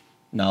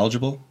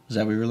 Knowledgeable? Is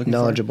that what you were looking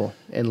Knowledgeable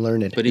and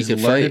learned. But he for? could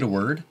Is learned fight. a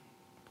word?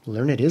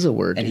 Learned is a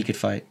word. And he dude. could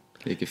fight.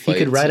 He could fight.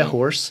 He could ride a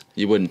horse.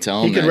 You wouldn't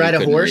tell him He could that ride a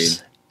couldn't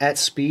horse read. at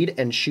speed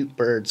and shoot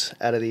birds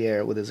out of the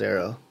air with his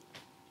arrow.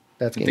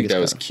 That's I think that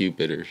was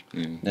Cupid, or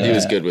he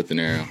was good with an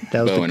arrow.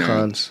 That was bow the and arrow.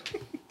 cons.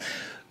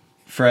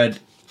 Fred,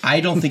 I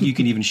don't think you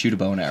can even shoot a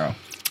bow and arrow.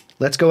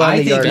 Let's go out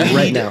in the yard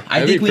right now. I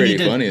That'd think be we pretty need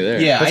to. funny there.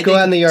 Yeah, Let's go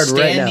out in the yard Stan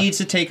right now. needs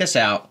to take us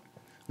out.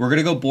 We're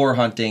gonna go boar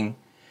hunting,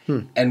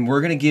 and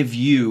we're gonna give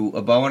you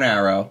a bow and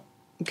arrow,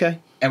 Okay.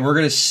 and we're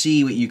gonna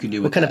see what you can do.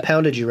 What with kind that. of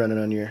poundage you running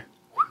on your?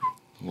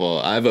 Well,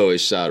 I've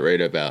always shot right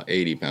about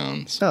 80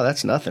 pounds. Oh,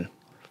 that's nothing.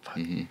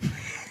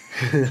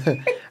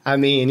 I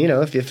mean,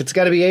 if it's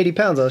got to be 80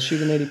 pounds, I'll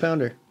shoot an 80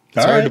 pounder.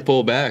 It's hard to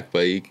pull back,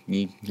 but you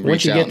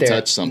reach you out get and there.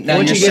 touch something. Now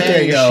Once you're you get there,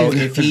 saying, you're though,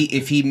 shooting.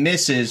 if he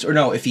misses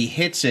if he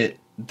hits it,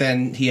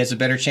 then he has a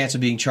better chance of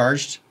being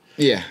charged.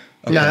 Yeah.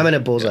 No, I'm gonna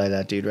bullseye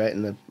that dude right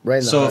in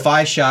the So heart. if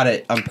I shot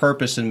it on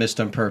purpose and missed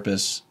on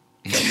purpose,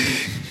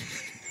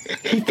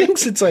 He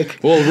thinks it's like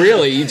Well,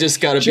 really, you just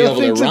got to be Joe able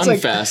to thinks it's run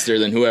like- faster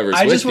than whoever's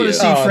I with just want you. to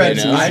see Oh, Fred.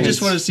 you know? I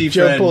just want to see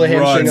Joe Fred pull a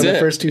hamstring run. on the That's it,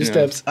 first two you know.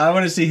 steps. I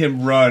want to see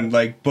him run,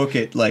 like book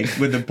it, like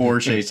with the boar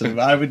chase.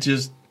 I would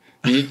just.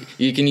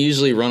 You can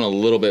usually run a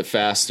little bit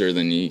faster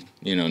than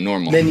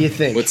normal. Then you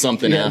think with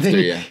something after then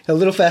you. a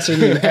little faster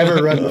than you've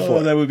ever run before.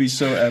 Oh, that would be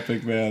so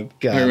epic, man.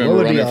 God, I what remember would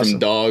be running awesome? from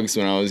dogs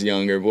when I was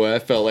younger. Boy, I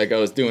felt like I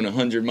was doing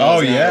 100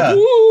 miles Oh, an yeah. hour.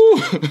 Woo!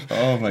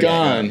 Oh my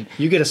Gone. god.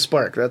 You get a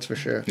spark, that's for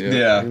sure.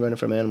 Yeah. You're running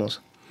from animals.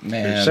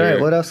 Man. All right,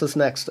 what else is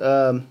next?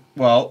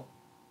 Well,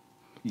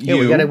 Yeah,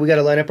 we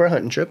gotta line up our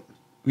hunting trip.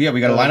 we got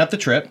to line up the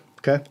trip.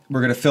 Okay. We're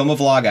gonna film a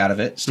vlog out of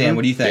it. Stan,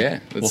 what do you think? Yeah,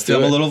 let's we'll do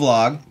film it. a little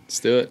vlog, Let's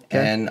do it.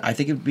 and I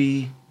think it'd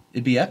be I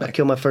epic.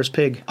 killed my first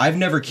pig. I've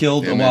never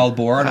killed a man. wild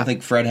boar. I don't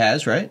think Fred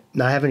has, right?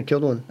 No, I haven't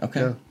killed one. Okay.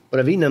 No.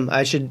 But I've eaten them.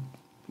 I should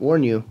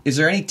warn you. Is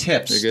there any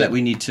tips They're good. that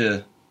we need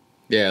to?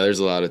 Yeah, there's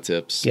a lot of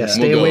tips. Yeah, We'll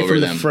stay go away over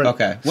from the them. front.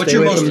 Okay. What's Stay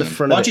your away most? from the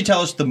front Why of don't you it.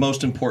 tell us the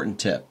most important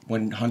tip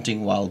when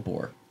hunting wild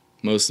boar?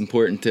 Most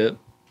important tip: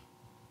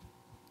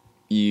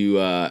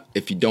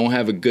 if you don't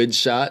have a good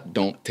shot,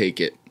 don't take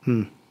it.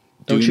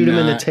 Don't shoot him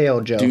in the tail,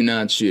 Joe. Do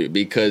not shoot it,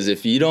 because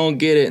if you don't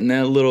get it in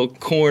that little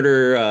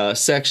corner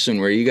section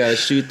where you got to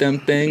shoot them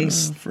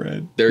things,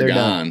 Fred. they're gone.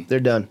 done. They're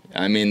done.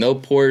 I mean, they'll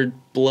pour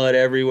blood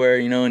everywhere,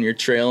 and you're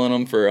trailing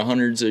them for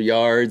hundreds of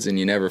yards, and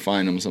you never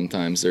find them.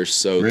 Sometimes they're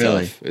so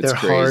Really? tough. It's They're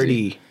crazy.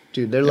 hardy.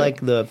 Dude, they're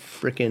like the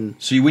freaking...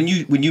 So when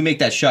you make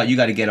that shot, you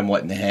got to get him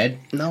what in the head?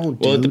 No, dude.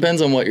 Well, it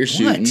depends on what you're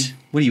shooting.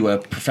 What are you, a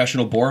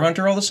professional boar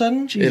hunter all of a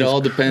sudden? It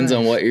all depends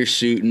on what you're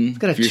shooting.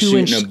 got a If you're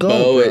 2-inch shooting a skull,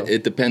 bow, bro.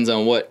 it depends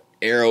on what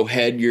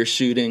arrowhead you're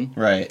shooting.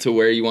 Right. To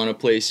where you want to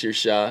place your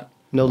shot.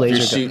 No If laser you're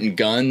gun. shooting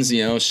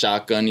guns,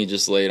 shotgun, you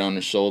just lay it on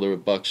their shoulder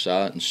with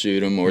buckshot and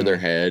shoot them, or their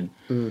head.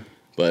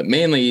 But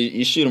mainly,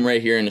 you shoot them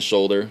right here in the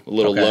shoulder, a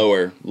little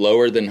Okay.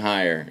 lower than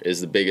higher is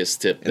the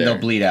biggest tip And there. they'll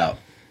bleed out.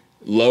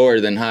 Lower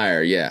than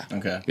higher, yeah.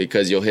 Okay.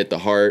 Because you'll hit the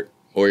heart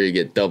or you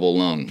get double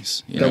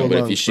lungs. Double But if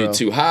you lungs, shoot bro.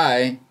 too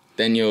high,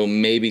 then you'll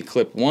maybe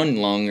clip one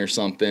lung or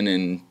something,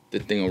 and the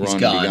thing will He's run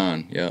gone. and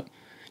be gone. Yep.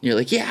 You're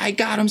like, yeah, I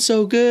got him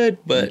so good, You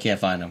but can't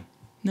find him.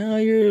 no,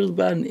 you're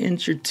about an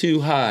inch or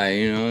two high.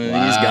 He's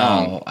Wow.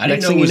 gone. I didn't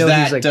Next know thing it was you know,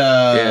 that he's like-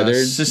 Yeah,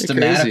 they're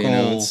systematical.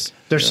 crazy, it's-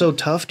 They're so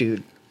tough,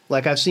 dude.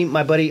 Like, I've seen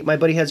my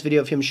buddy has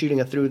video of him shooting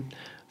a through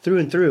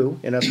and through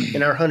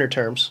in our hunter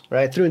terms,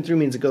 right? Through and through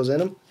means it goes in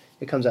him,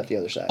 it comes out the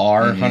other side.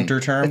 Our hunter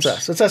terms?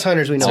 It's us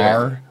hunters. We know.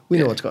 Our? We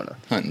know what's going on.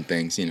 Hunting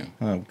things,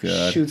 Oh,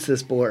 God. Shoots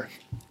this boar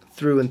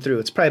through and through.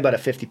 It's probably about a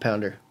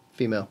 50-pounder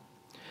female.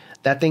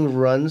 That thing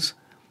runs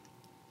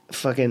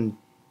fucking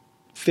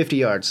 50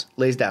 yards,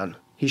 lays down.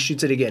 He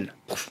shoots it again,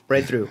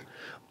 right through.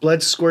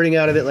 Blood squirting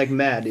out of it like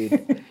mad,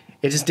 dude.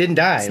 It just didn't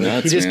die. Like,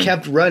 nuts, he just man.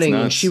 kept running. It's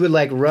And nuts. she would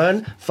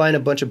run, find a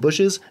bunch of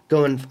bushes,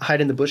 go and hide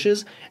in the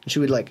bushes, and she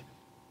would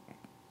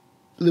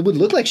it would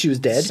look like she was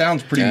dead.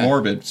 Sounds pretty Yeah.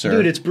 morbid, sir.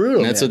 Dude, it's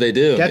brutal. That's man. what they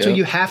do, That's yeah. what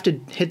you have to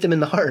hit them in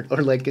the heart or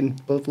in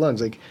both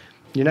lungs.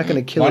 You're not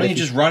going to kill Why it. don't you if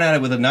just run at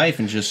it with a knife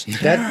and just...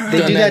 That they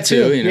Done do that that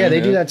too. too, Yeah,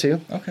 they do yeah. that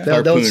too. Okay. They'll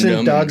Harpooned send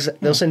them. dogs.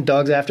 They'll send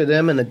dogs after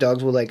them, and the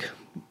dogs will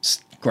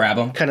grab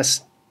them? kind of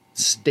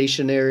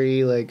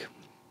stationary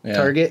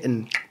target,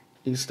 and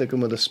you stick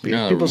them with a spear. You're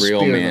not People a real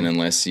spear man them.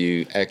 unless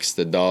you X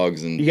the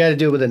dogs and You got to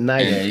do it with a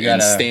knife. Yeah, you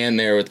and gotta- stand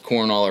there with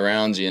corn all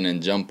around you and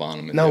then jump on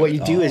them. And No, do what it.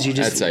 you do is you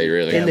just That's how you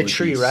really in the have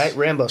tree, these. right?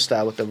 Rambo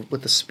style with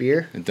the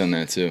spear. I've done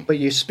that too. But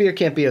your spear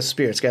can't be a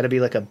spear. It's got to be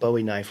like a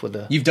Bowie knife with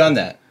a. You've done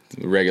that.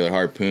 A regular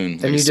harpoon,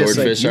 like you a just,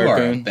 swordfish You are a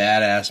harpoon.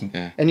 badass.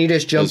 Yeah. And you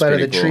just jump was out of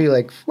the pretty tree cool.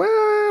 like.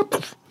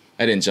 Wah!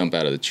 I didn't jump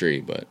out of the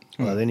tree, but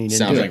Well, then you didn't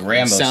sounds do like it.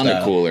 Rambo sounded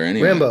style. cooler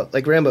anyway. Rambo,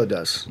 like Rambo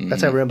does.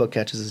 That's how Rambo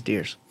catches his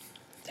deers.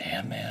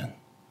 Damn, man.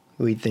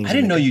 We think. I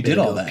didn't know you did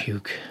all that.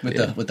 Puke. With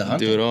the I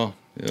hunting. do it all.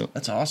 Yep.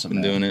 That's awesome,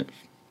 Been man. doing it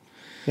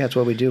Yeah, that's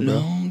what we do, bro.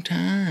 long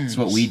time. That's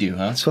what we do,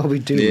 huh? That's what we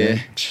do, Yeah.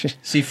 man.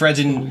 See, Fred's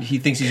he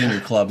thinks he's in your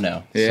club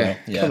now. Yeah.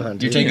 So, yeah. Come on, You're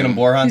dude. taking him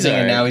boar hunting, He's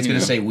and now alright, he's going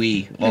to you say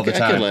we all the I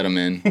time. could let him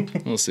in.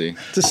 We'll see.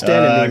 It's a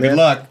standing Good man.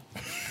 luck.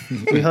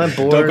 We hunt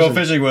boars. Don't go and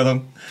fishing with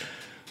him.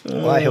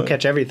 Why? He'll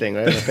catch everything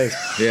right in the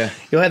face. Yeah.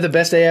 You'll have the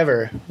best day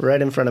ever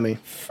right in front of me.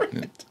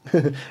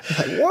 Like,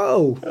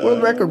 whoa,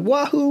 world record,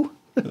 wahoo.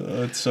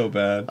 It's so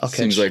bad.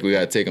 Seems like we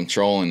got to take him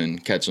trolling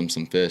and catch him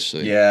some fish. So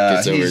yeah.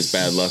 Gets over his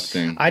bad luck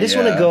thing. I just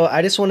want to go.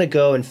 I just want to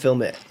go and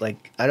film it.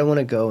 Like, I don't want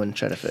to go and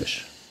try to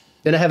fish.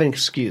 Then I have an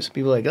excuse.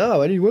 People are like,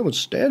 oh, I went with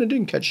Stan and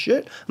didn't catch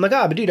shit. I'm like,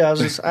 but dude, I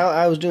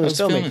was doing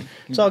filming.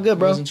 It's all good,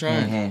 bro. I wasn't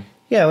trying. Mm-hmm.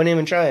 Yeah, I wasn't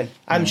even trying.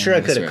 I'm sure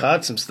I could have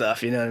caught some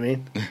stuff, you know what I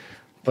mean?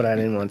 But I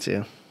didn't want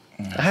to.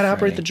 I had to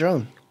operate the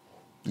drone.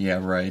 Yeah,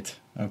 right.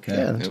 Okay.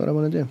 Yeah, that's what I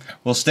want to do.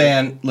 Well,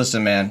 Stan,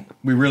 listen, man,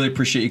 we really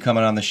appreciate you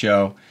coming on the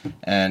show,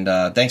 and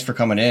thanks for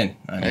coming in.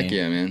 Heck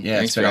yeah, man. Yeah,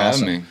 thanks for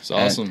having me. It's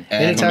awesome.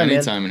 Anytime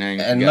and hang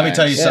and let me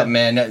tell you something,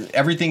 man.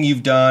 Everything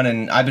you've done,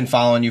 and I've been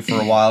following you for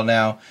a while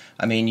now.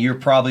 I mean, you're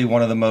probably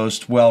one of the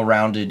most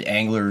well-rounded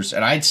anglers,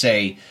 and I'd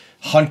say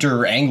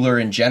hunter, angler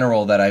in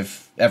general that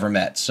I've ever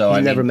met. So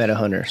I've never met a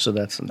hunter, so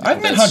that's something.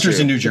 I've met hunters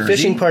in New Jersey. The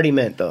fishing party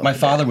meant, though. My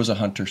father was a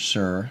hunter,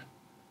 sir,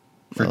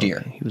 for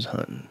deer. He was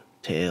hunting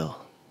tail.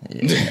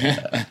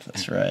 Yeah,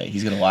 that's right.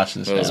 He's gonna watch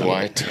this. Those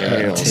white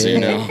tails, you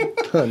know.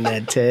 On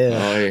that tail.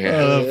 Oh yeah.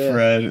 Oh,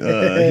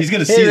 Fred. He's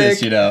gonna see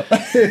this, you know.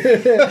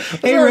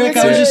 Hey, Rick.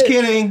 I was just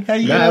kidding. How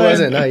you doing? I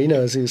wasn't. No, he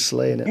knows he was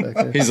slaying it back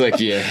there. He's like,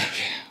 yeah.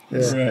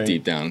 Right.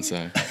 Deep down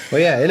inside. Well,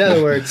 yeah. In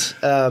other words,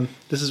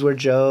 this is where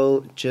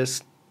Joe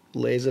just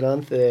lays it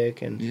on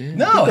thick and.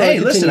 No, hey,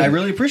 listen. I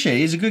really appreciate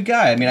it. He's a good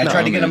guy. I mean, I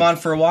tried to get him on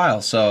for a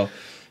while, so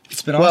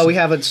it's been awesome. Well, we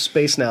have a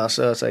space now,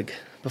 so it's like.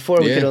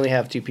 Before we could only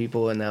have 2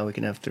 people, and now we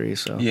can have 3.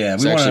 So yeah,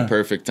 it's actually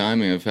perfect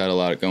timing. I've had a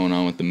lot going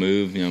on with the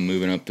move. You know,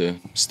 moving up to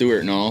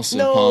Stewart and also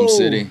Palm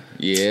City.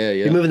 Yeah.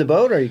 You moving the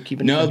boat, or are you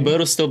keeping? No, the boat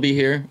will still be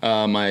here.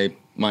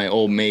 My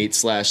old mate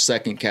 /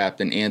 second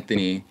captain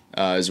Anthony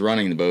is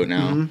running the boat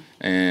now,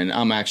 and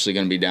I'm actually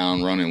going to be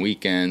down running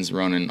weekends,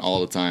 running all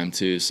the time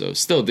too. So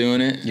still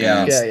doing it.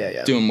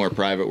 Yeah. Doing more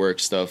private work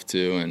stuff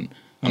too, and.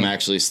 I'm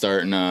actually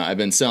starting, I've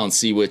been selling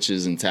sea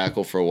witches and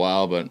tackle for a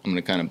while, but I'm going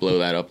to kind of blow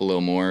that up a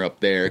little more up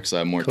there because I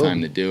have more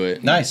time to do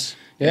it. Nice.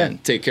 Yeah.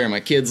 And take care of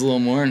my kids a little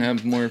more and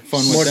have more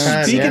fun with them.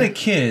 Time, Speaking of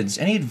kids,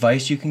 any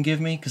advice you can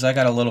give me? Because I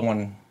got a little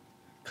one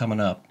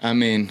coming up. I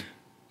mean,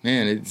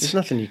 man, there's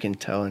nothing you can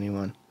tell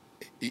anyone.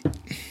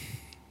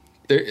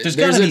 There's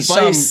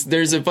advice.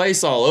 There's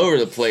advice all over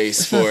the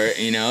place for it,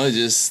 you know,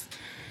 just...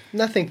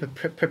 Nothing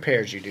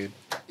prepares you, dude.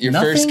 Your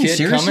first kid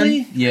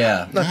seriously? coming?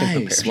 Yeah.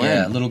 Nothing prepares you.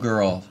 Yeah, little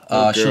girl.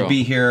 She'll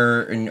be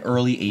here in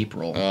early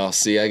April. Oh,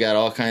 see, I got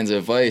all kinds of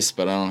advice,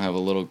 but I don't have a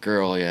little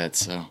girl yet,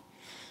 so...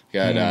 I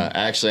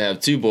actually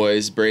have 2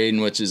 boys. Braden,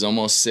 which is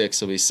almost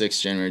 6. He'll be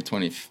 6 January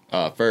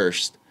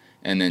 21st.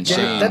 And then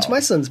Shane. That's my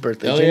son's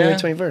birthday, January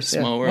 21st.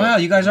 Small world. Wow,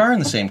 you guys are in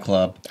the same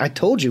club. I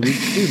told you.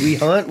 We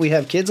hunt. We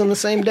have kids on the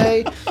same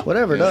day.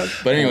 Whatever, dog.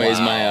 But anyways,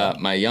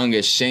 my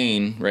youngest,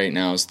 Shane, right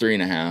now is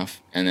 3.5.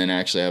 And then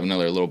actually I have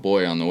another little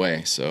boy on the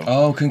way. So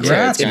oh,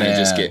 congrats, it's kind man. of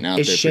just getting out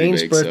Is there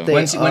Shane's pretty big.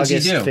 birthday So. When's he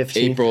due? August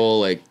 15th?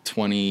 April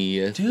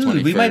 20th.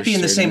 Dude, we might be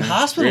in the same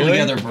hospital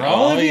together,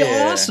 bro. That'd be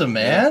awesome,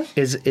 man.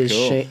 Is Cool.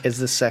 Shane, is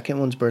the second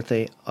one's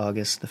birthday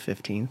August the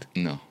 15th?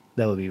 No.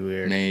 That would be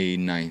weird. May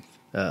 9th.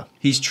 Oh.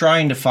 He's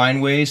trying to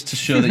find ways to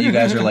show that you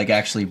guys are like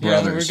actually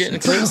brothers. We're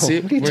getting close. Bro,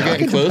 what are you We're getting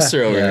talking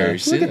closer about? over Yeah. here.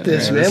 See Look at that?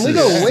 this, Yeah, man. We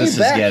go way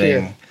back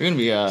here. We're gonna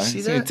be.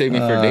 It's gonna that? take me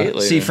for a date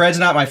later. See, Fred's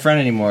not my friend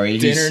anymore.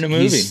 Dinner and a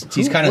movie.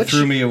 He's kind of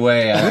threw me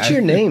away. What's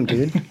your name,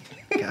 dude?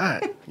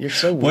 God, you're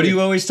so weird. What do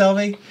you always tell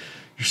me?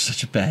 You're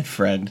such a bad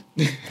friend.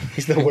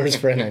 He's the worst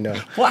friend I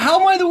know. Well, how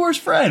am I the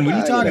worst friend? What are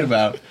you talking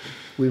about?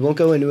 We won't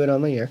go into it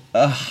on the air.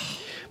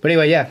 But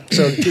anyway, yeah.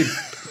 So, dude,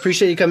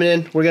 appreciate you coming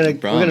in. We're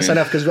gonna sign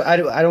off because I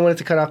don't want it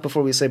to cut off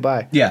before we say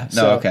bye. Yeah.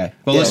 No. So, Okay.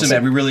 Well, listen,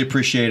 man. We really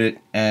appreciate it.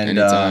 And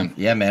Anytime.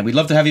 yeah, man. We'd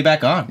love to have you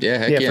back on. Yeah,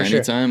 heck Yeah, yeah. for sure.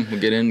 Anytime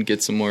we'll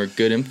get some more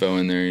good info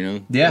in there. You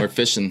know. Yeah. More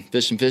fishing.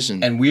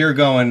 And we are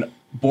going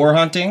boar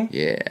hunting.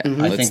 Yeah.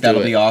 I think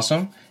that'll be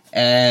awesome.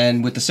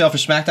 And with the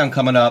Sailfish Smackdown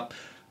coming up,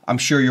 I'm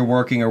sure you're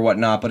working or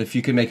whatnot, but if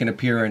you can make an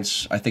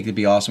appearance, I think it'd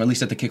be awesome. At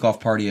least at the kickoff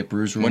party at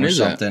Brews Room or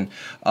something.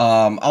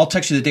 I'll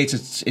text you the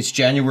dates. It's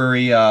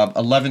January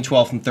 11th,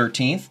 12th, and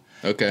 13th.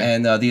 Okay.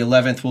 And the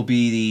 11th will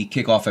be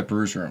the kickoff at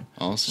Brews Room.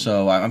 Awesome.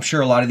 So I'm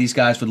sure a lot of these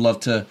guys would love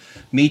to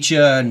meet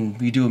you, and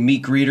we do a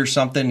meet greet or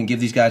something, and give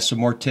these guys some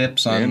more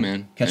tips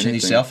on catching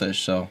these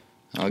sailfish. So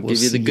I'll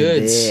give you the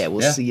goods. Yeah,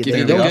 we'll see you Give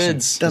there. you the Don't-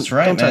 goods. That's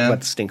right, Don't talk man.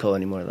 about the stink hole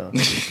anymore, though.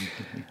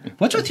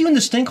 What's with you in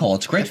the stink hole?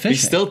 It's great fishing.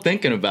 He's still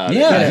thinking about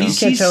Yeah, it. You he's-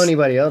 can't tell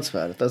anybody else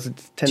about it. Those are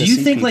Do Tennessee you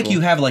think like people.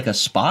 you have like a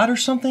spot or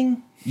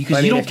something? Because I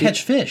mean, you don't if you-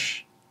 catch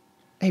fish.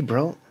 Hey,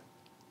 bro.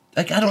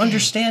 Like I don't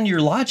understand your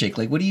logic.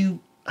 Like what do you?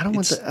 I don't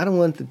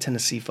want the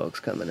Tennessee folks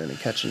coming in and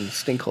catching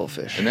stink hole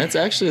fish. And that's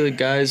actually the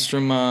guys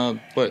from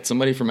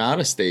somebody from out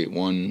of state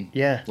won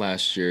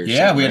last year.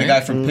 Yeah, we had a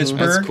guy from Pittsburgh.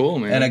 That's cool,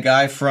 man. And a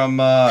guy from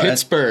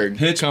Pittsburgh.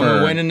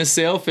 Come winning the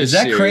sailfish. Is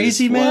that series.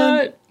 crazy, man?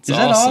 What? Is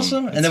that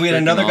awesome? And then we had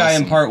another guy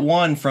in part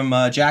 1 from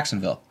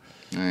Jacksonville.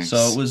 Nice. So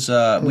it was.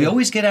 We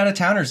always get out of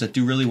towners that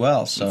do really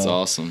well. So that's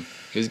awesome.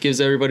 Because it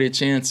gives everybody a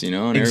chance, and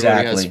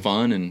everybody has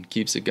fun and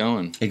keeps it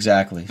going.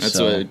 Exactly. That's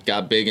what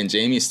got big in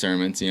Jamie's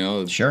tournaments,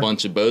 A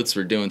bunch of boats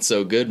were doing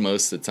so good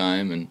most of the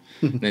time,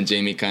 and then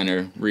Jamie kind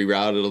of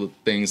rerouted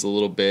things a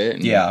little bit.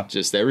 And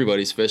just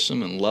everybody's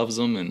fishing and loves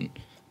them, and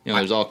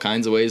there's all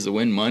kinds of ways to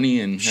win money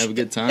and have a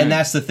good time. And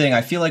that's the thing.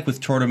 I feel like with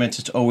tournaments,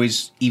 it's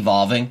always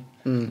evolving.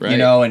 Right.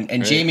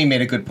 And Jamie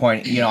made a good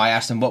point. I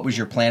asked him, what was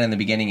your plan in the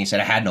beginning? He said,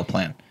 I had no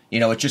plan.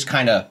 It just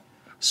kind of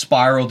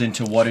spiraled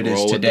into what it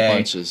is today. With the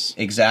punches.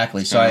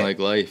 Exactly. It's kind of like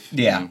life.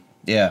 Yeah.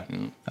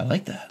 I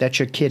like that. That's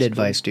your kid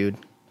advice, dude.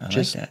 I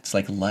like that. It's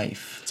like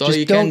life. It's all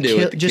you can do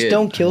with the just kid.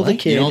 don't kill the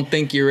kid. You don't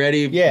think you're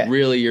ready.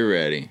 Really, you're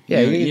ready. Yeah,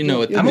 you know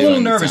what. I'm a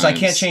little nervous. I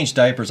can't change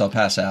diapers. I'll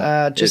pass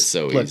out. It's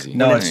so easy.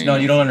 No,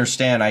 you don't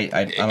understand. I'm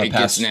a pass. It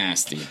gets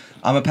nasty.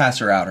 I'm a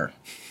passer outer.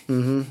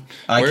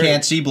 I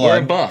can't see blood.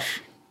 Wear a buff.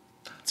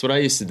 That's what I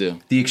used to do.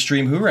 The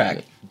extreme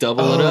hoorag.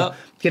 Double it up.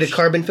 Get a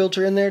carbon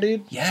filter in there,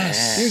 dude.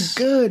 Yes.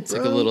 You're good, It's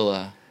like a little.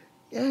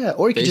 Yeah,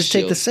 or you can just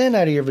take the sand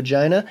out of your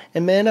vagina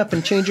and man up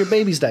and change your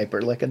baby's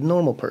diaper like a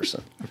normal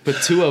person.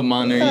 Put 2 of them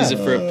on there, use it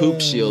for a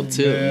poop shield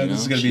too.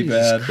 This is gonna be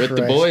bad. With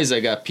the boys, I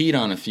got peed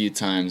on a few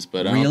times,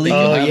 but I don't Really?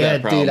 think you'll have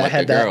that problem dude, with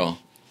the girl.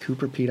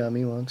 Cooper peed on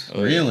me once.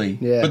 Really?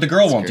 Yeah. But the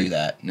girl won't do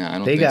that. No, I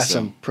don't They think got so.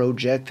 some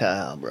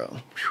projectile, bro.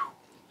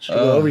 Should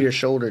go over your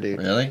shoulder, dude.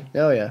 Really?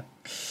 Oh yeah.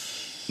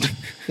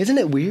 Isn't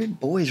it weird?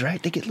 Boys,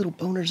 right? They get little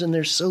boners and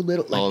they're so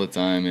little. Like, all the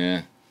time,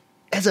 yeah.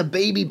 As a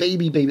baby,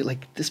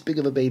 like this big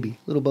of a baby,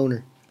 little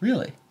boner.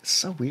 Really? It's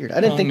so weird.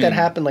 I didn't think that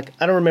happened. Like,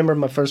 I don't remember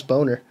my first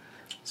boner.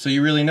 So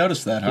you really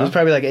noticed that, huh? I was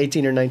probably like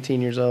 18 or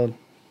 19 years old.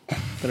 I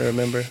don't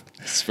remember.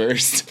 It's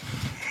first.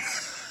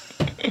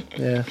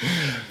 Yeah.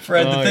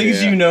 Fred, the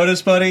things you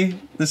notice,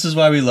 buddy, this is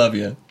why we love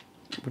you.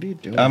 What are you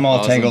doing? I'm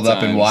all tangled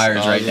up in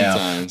wires right now.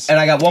 And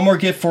I got one more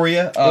gift for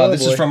you.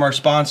 This is from our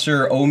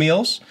sponsor,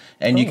 O-Meals,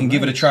 and you can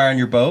give it a try on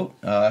your boat.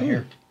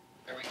 Here.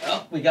 There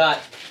we go.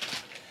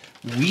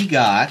 We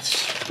got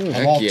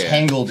I'm all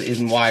tangled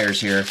in wires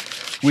here.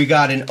 We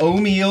got an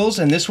O-Meals,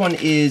 and this one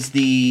is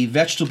the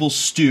vegetable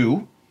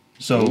stew.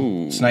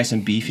 So it's nice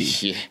and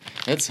beefy. Yeah,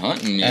 that's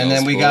hunting meals, and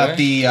then we got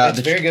the it's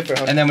very good for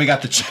hunting. And then we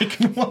got the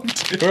chicken one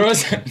too. Where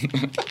was it?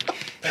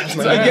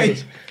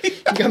 You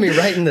got me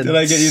right in the. Did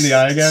I get you in the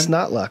eye again?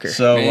 Snot locker.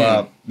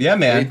 So yeah,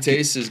 man. They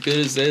taste as good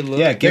as they look.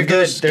 Yeah, give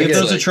those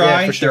a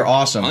try. Yeah, sure. They're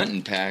awesome.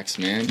 Hunting packs,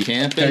 man.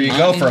 Camping. There you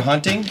go for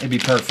hunting. It'd be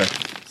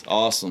perfect. It's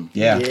awesome.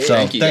 Yeah.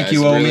 So thank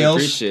you, really O-Meals.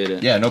 Appreciate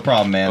it. Yeah, no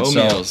problem, man.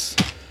 O-Meals.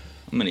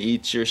 I'm gonna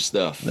eat your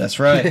stuff. That's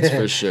right. That's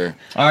for sure.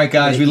 All right,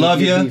 guys. We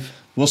love you.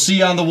 We'll see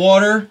you on the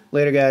water.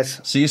 Later,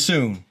 guys. See you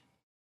soon.